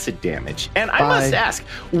acid damage. And I must ask,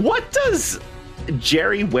 what does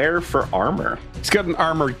Jerry wear for armor? He's got an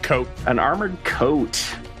armored coat. An armored coat.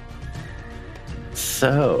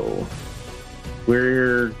 So,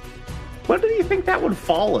 what do you think that would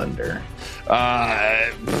fall under?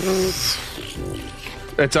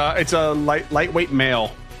 It's a lightweight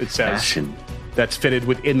mail. It says Fashion. That's fitted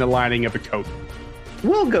within the lining of a coat.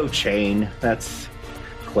 We'll go chain. That's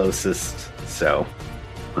closest. So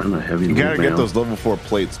I'm a heavy. You gotta get those level 4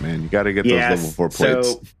 plates, man. You gotta get those level 4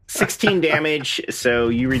 plates. 16 damage, so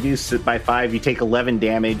you reduce it by 5, you take 11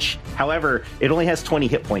 damage. However, it only has 20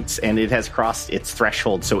 hit points, and it has crossed its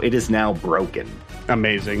threshold, so it is now broken.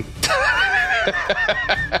 Amazing.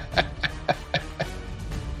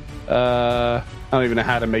 I don't even know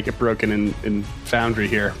how to make it broken in Foundry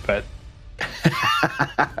here, but...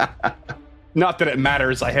 Not that it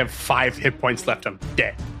matters, I have 5 hit points left, I'm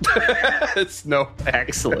dead. It's no...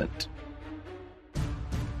 Excellent.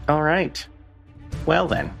 All right. Well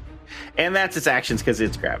then. And that's its actions because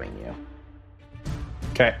it's grabbing you.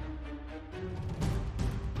 Okay.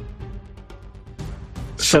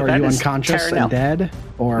 So are you unconscious and dead?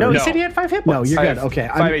 Or no, you said you had 5 hit points. No, you're good. Okay.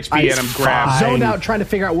 5 HP and I'm grabbed. Zoned out trying to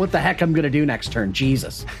figure out what the heck I'm going to do next turn.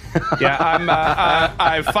 Jesus. Yeah,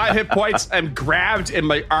 I have 5 hit points. I'm grabbed and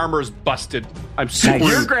my armor's busted. I'm super...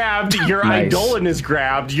 Nice. You're grabbed, your Eidolon is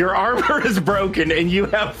grabbed, your armor is broken, and you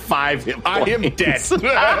have 5 hit points. I am dead.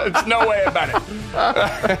 There's no way about it.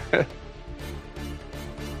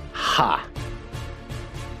 Ha.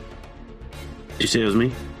 Did you say it was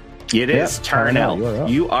me? It is. Tarnell.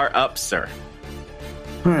 You are up, sir.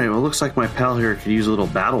 All right, well, it looks like my pal here could use a little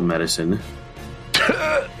battle medicine.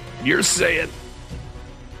 You're saying.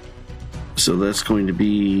 So that's going to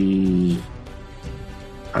be...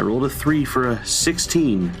 I rolled a 3 for a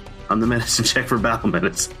 16 on the medicine check for battle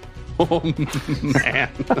medicine. Oh, man.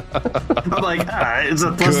 I'm like, it's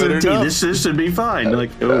a plus 13. This should be fine.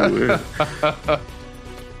 Like, oh.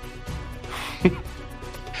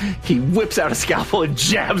 He whips out a scalpel and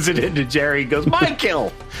jabs it into Jerry. He goes, my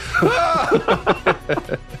kill! All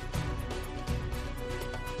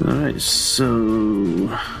right, so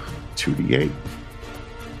 2d8.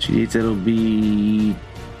 2d8, that'll be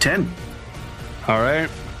 10. All right.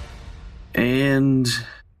 And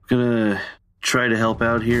I'm going to try to help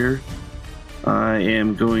out here. I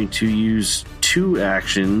am going to use 2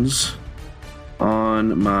 actions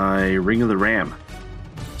on my Ring of the Ram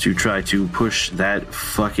to try to push that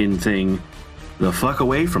fucking thing the fuck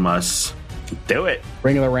away from us. Do it.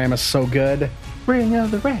 Ring of the Ram is so good. Ring of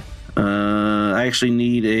the Ram. I actually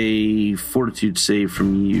need a fortitude save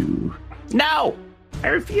from you. No! I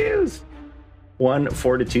refuse. 1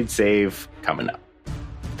 fortitude save coming up.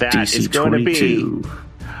 That DC is going 22. To be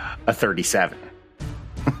a 37.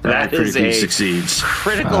 That is a succeeds.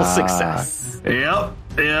 Critical success. Yep.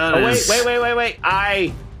 Yeah. Oh, wait.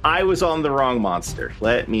 I was on the wrong monster.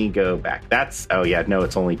 Let me go back. That's... Oh, yeah. No,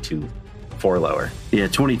 it's only 4 lower. Yeah,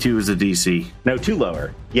 22 is a DC. No, 2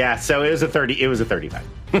 lower. Yeah, so it was a 30. It was a 35.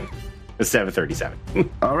 Instead of a 37.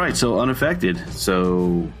 All right, so unaffected.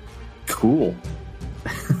 So, cool.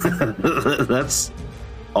 That's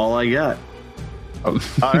all I got. All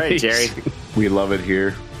right, Jerry. We love it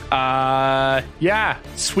here. Yeah,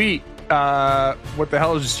 sweet. What the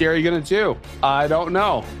hell is Jerry gonna do? I don't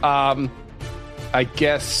know. I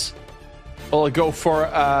guess we'll go for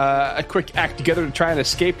a quick act together to try and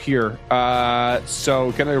escape here.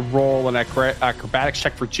 So gonna roll an acrobatics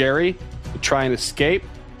check for Jerry to try and escape.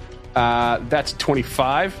 That's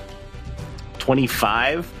 25.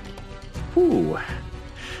 25? Ooh.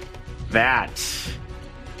 That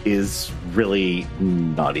is really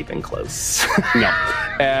not even close. No.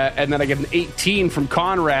 And then I get an 18 from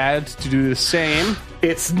Conrad to do the same.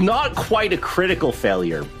 It's not quite a critical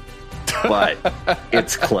failure, but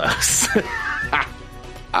it's close.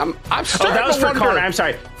 I'm that was for Conrad. I'm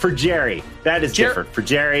sorry. For Jerry. That is different. For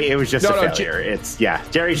Jerry, it was just a failure.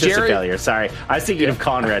 Jerry's just a failure. Sorry. I was thinking of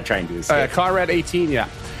Conrad trying to escape. Conrad 18, yeah.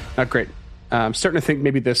 Not great. I'm starting to think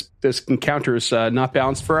maybe this encounter is not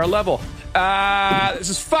balanced for our level. This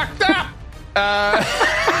is fucked up.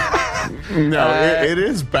 No, it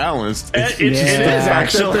is balanced. It is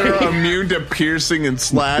actually. They're immune to piercing and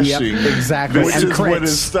slashing. Yep, exactly. Which is what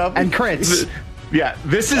is stuff. And crits. Yeah,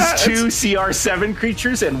 this is 2 CR7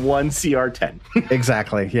 creatures and 1 CR10.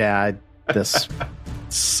 Exactly. Yeah, this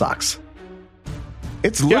sucks.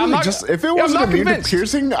 It's literally if it wasn't immune to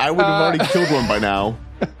piercing, I would have already killed one by now.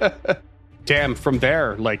 Damn, from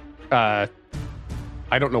there, I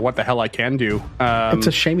don't know what the hell I can do. It's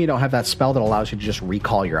a shame you don't have that spell that allows you to just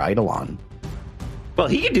recall your Eidolon. Well,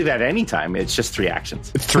 he can do that anytime. It's just 3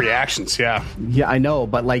 actions. It's 3 actions, yeah. Yeah, I know,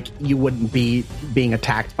 but you wouldn't be being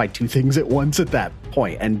attacked by 2 things at once at that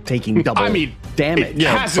point and taking double damage.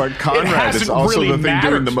 But Conrad is also really the thing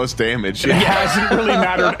doing the most damage. It hasn't really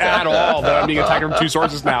mattered at all that I'm being attacked from 2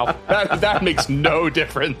 sources now. That makes no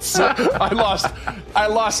difference. I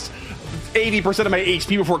lost 80% of my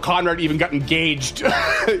HP before Conrad even got engaged.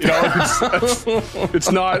 It's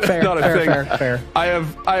not fair, not a thing. Fair. I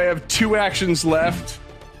have 2 actions left,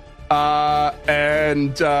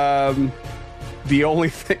 and the only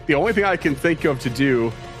thing I can think of to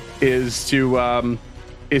do is to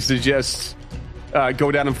to just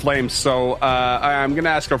go down in flames. So I'm going to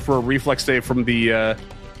ask her for a reflex save from the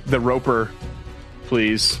Roper,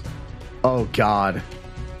 please. Oh, God.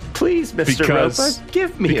 Please, Mr. Roper,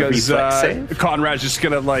 give me a reflex save. Conrad's just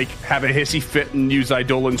going to have a hissy fit and use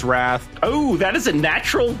Eidolon's Wrath. Oh, that is a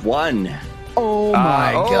natural 1. Oh,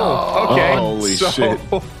 my God. Okay. Holy shit.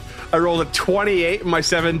 I rolled a 28 in my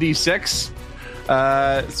 7d6. So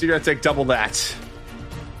you're going to take double that.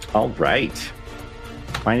 All right.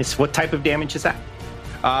 Minus what type of damage is that?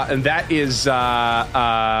 And that is...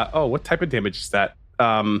 what type of damage is that?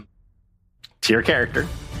 To your character.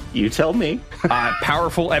 You tell me.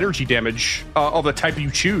 Powerful energy damage. The type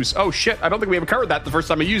you choose. Oh, shit. I don't think we ever covered that the first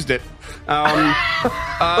time I used it. It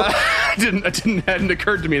hadn't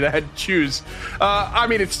occurred to me that I had to choose.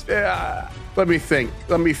 It's... Let me think.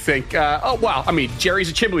 Jerry's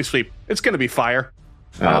a chimney sweep. It's going to be fire.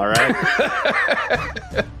 All right.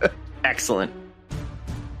 Excellent.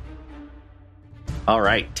 All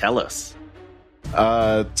right, Telos.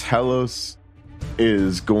 Telos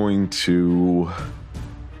is going to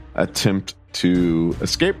attempt to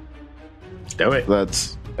escape. Do it.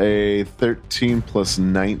 That's a 13 plus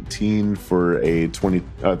 19 for a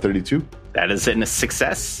 32. That is a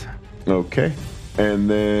success. Okay. And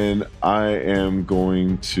then I am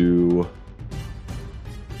going to...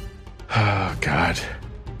 Oh, God.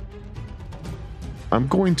 I'm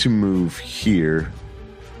going to move here.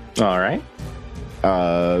 All right.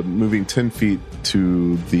 Moving 10 feet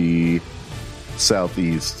to the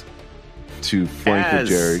southeast to flank with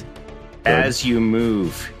Jerry. As you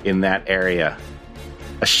move in that area,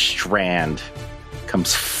 a strand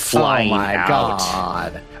comes flying out,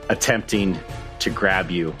 God. Attempting to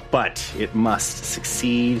grab you, but it must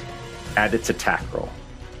succeed at its attack roll.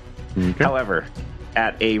 Okay. However,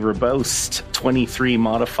 at a robust 23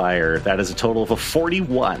 modifier, that is a total of a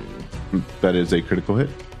 41. That is a critical hit.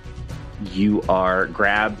 You are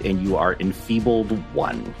grabbed and you are enfeebled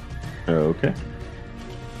 1. Okay.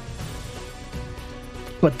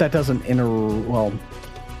 But that doesn't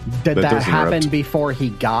did that happen before he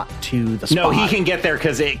got to the spot? No, he can get there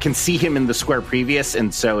because it can see him in the square previous,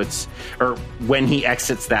 and so when he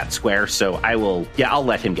exits that square. So I'll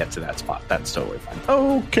let him get to that spot. That's totally fine.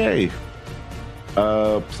 Okay.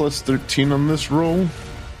 Plus 13 on this roll.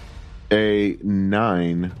 A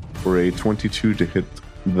 9 for a 22 to hit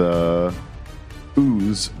the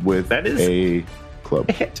ooze with a club.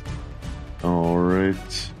 A hit. All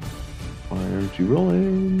right. Why aren't you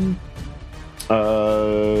rolling?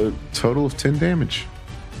 Total of 10 damage.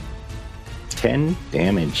 10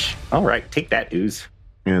 damage. All right, take that, ooze.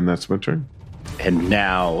 And that's my turn. And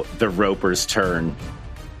now the Roper's turn.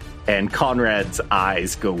 And Conrad's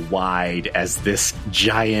eyes go wide as this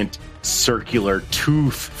giant circular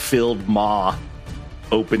tooth-filled maw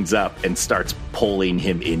opens up and starts pulling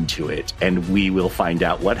him into it. And we will find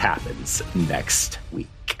out what happens next week.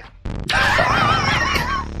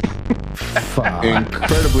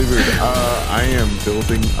 Incredibly weird. I am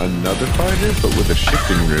building another fighter, but with a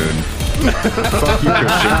shifting rune. Fuck you,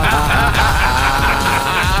 Christian.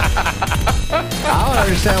 I don't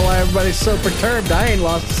understand why everybody's so perturbed. I ain't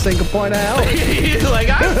lost a single point of health. He's like,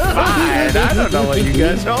 I'm fine. I don't know what you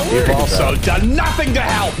guys are. You've also done nothing to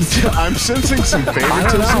help. I'm sensing some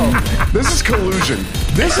favoritism. This is collusion.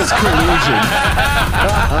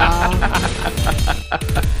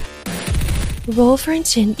 Roll for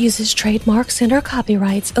Intent uses trademarks and/or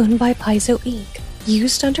copyrights owned by Paizo Inc.,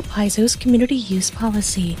 used under Paizo's community use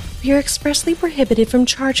policy. We are expressly prohibited from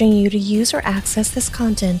charging you to use or access this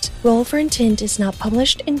content. Roll for Intent is not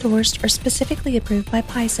published, endorsed, or specifically approved by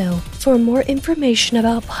Paizo. For more information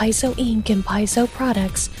about Paizo Inc. and Paizo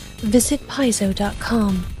products, visit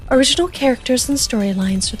paizo.com. Original characters and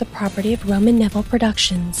storylines are the property of Roman Neville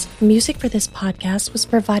Productions. Music for this podcast was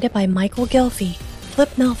provided by Michael Gelfie,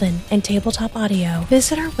 Flip Melvin, and Tabletop Audio.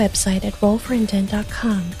 Visit our website at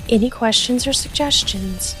rollforintent.com. Any questions or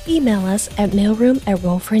suggestions, email us at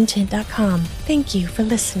mailroom@rollforintent.com. Thank you for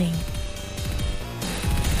listening.